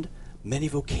 and many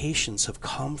vocations have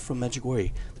come from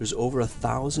Medjugorje. There's over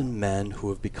 1,000 men who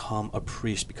have become a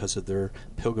priest because of their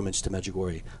pilgrimage to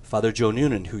Medjugorje. Father Joe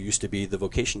Noonan, who used to be the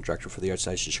vocation director for the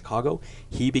Archdiocese of Chicago,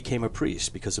 he became a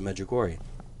priest because of Medjugorje.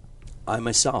 I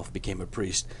myself became a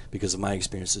priest because of my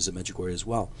experiences at Medjugorje as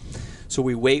well. So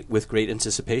we wait with great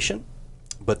anticipation.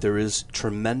 But there is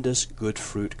tremendous good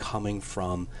fruit coming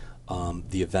from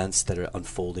the events that are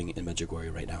unfolding in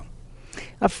Medjugorje right now.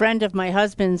 A friend of my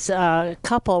husband's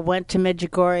couple went to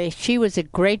Medjugorje. She was a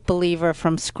great believer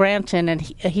from Scranton, and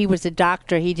he was a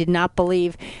doctor. He did not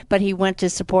believe, but he went to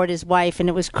support his wife, and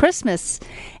it was Christmas.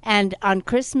 And on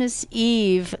Christmas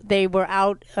Eve, they were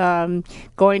out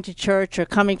going to church or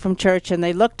coming from church, and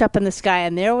they looked up in the sky,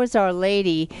 and there was Our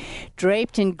Lady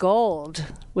draped in gold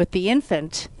with the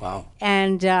infant. Wow.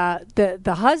 And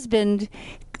the husband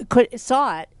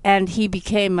saw it, and he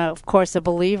became, of course, a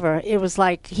believer. It was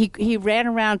like he ran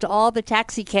around to all the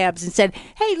taxi cabs and said,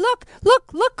 "Hey, look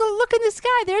in the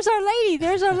sky. There's Our Lady.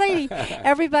 There's Our Lady."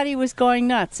 Everybody was going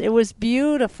nuts. It was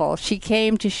beautiful. She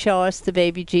came to show us the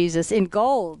baby Jesus in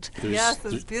gold. Yes,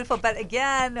 it was beautiful. But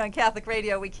again, on Catholic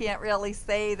radio, we can't really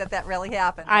say that really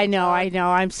happened. I know.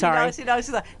 I'm sorry. She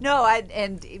knows. No,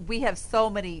 and we have so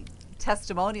many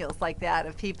testimonials like that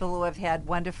of people who have had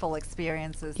wonderful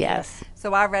experiences. Yes.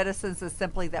 So our reticence is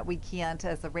simply that we can't,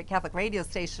 as a Catholic radio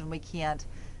station, we can't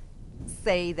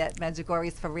say that Medjugorje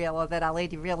is for real or that Our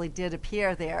Lady really did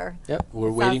appear there. Yep, we're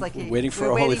waiting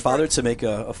for our Holy Father to make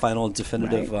a final and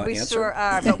definitive we answer. Sure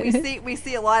are, but we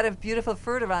see a lot of beautiful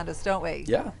fruit around us, don't we?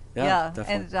 Yeah,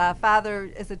 definitely. And Father,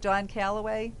 is it Don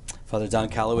Calloway? Father Don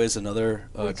Calloway is another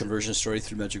conversion story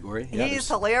through Medjugorje. Yeah, he's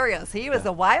hilarious. He was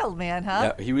a wild man,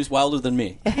 huh? Yeah, he was wilder than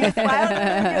me. He was wilder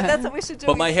than you. That's what we should do.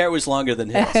 But my hair was longer than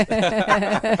his. He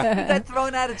got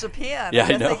thrown out of Japan. Yeah,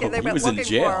 I know. They he went was looking in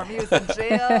jail. for him. He was in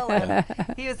jail. And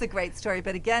he was a great story.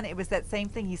 But again, it was that same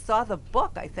thing. He saw the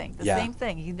book, I think. The same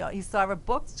thing. He saw a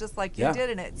book just like you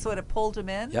did, and it sort of pulled him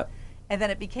in. Yep. And then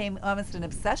it became almost an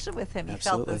obsession with him. He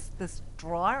Absolutely. felt this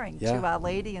drawing to Our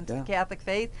Lady and to the Catholic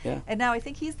faith. Yeah. And now I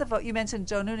think he's you mentioned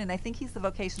Joe Noonan. I think he's the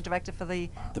vocation director for the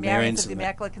Marians Marians of the and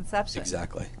Immaculate Conception.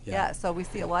 Exactly. Yeah. So we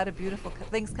see a lot of beautiful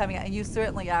things coming out, and you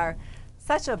certainly are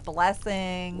such a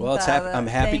blessing. Well, I'm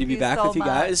happy to be back so with you much.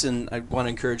 guys, and I want to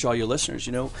encourage all your listeners.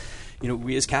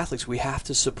 We as Catholics, we have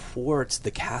to support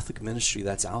the Catholic ministry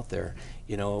that's out there.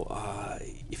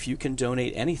 If you can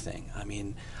donate anything, I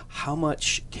mean, how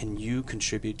much can you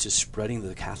contribute to spreading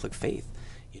the Catholic faith?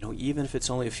 Even if it's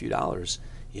only a few dollars,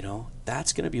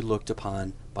 that's going to be looked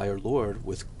upon by our Lord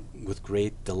with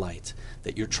great delight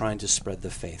that you're trying to spread the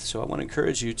faith. So I want to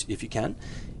encourage you, if you can,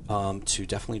 to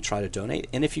definitely try to donate.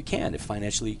 And if you can, if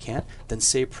financially you can't, then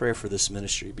say a prayer for this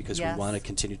ministry, because we want to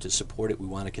continue to support it. We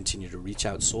want to continue to reach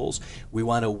out souls. We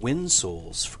want to win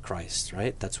souls for Christ,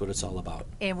 right? That's what it's all about.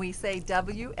 And we say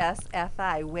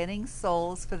WSFI, Winning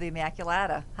Souls for the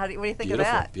Immaculata. What do you think of Beautiful,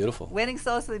 that? beautiful. Winning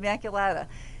Souls for the Immaculata.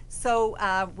 So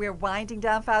we're winding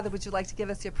down, Father. Would you like to give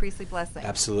us your priestly blessing?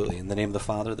 Absolutely. In the name of the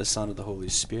Father, the Son, and the Holy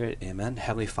Spirit, amen.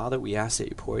 Heavenly Father, we ask that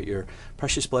you pour out your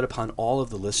precious blood upon all of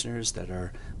the listeners that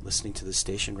are listening to this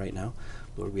station right now.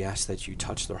 Lord, we ask that you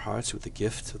touch their hearts with the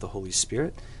gift of the Holy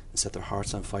Spirit and set their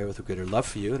hearts on fire with a greater love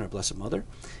for you and our Blessed Mother.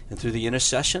 And through the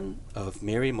intercession of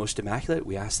Mary, Most Immaculate,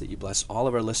 we ask that you bless all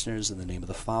of our listeners in the name of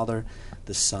the Father,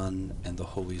 the Son, and the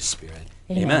Holy Spirit.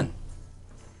 Amen.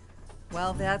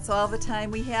 Well, that's all the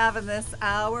time we have in this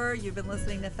hour. You've been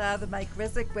listening to Father Mike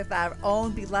Gryzik with our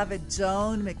own beloved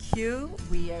Joan McHugh.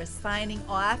 We are signing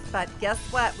off, but guess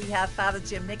what? We have Father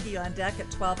Jim Nicky on deck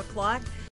at 12 o'clock.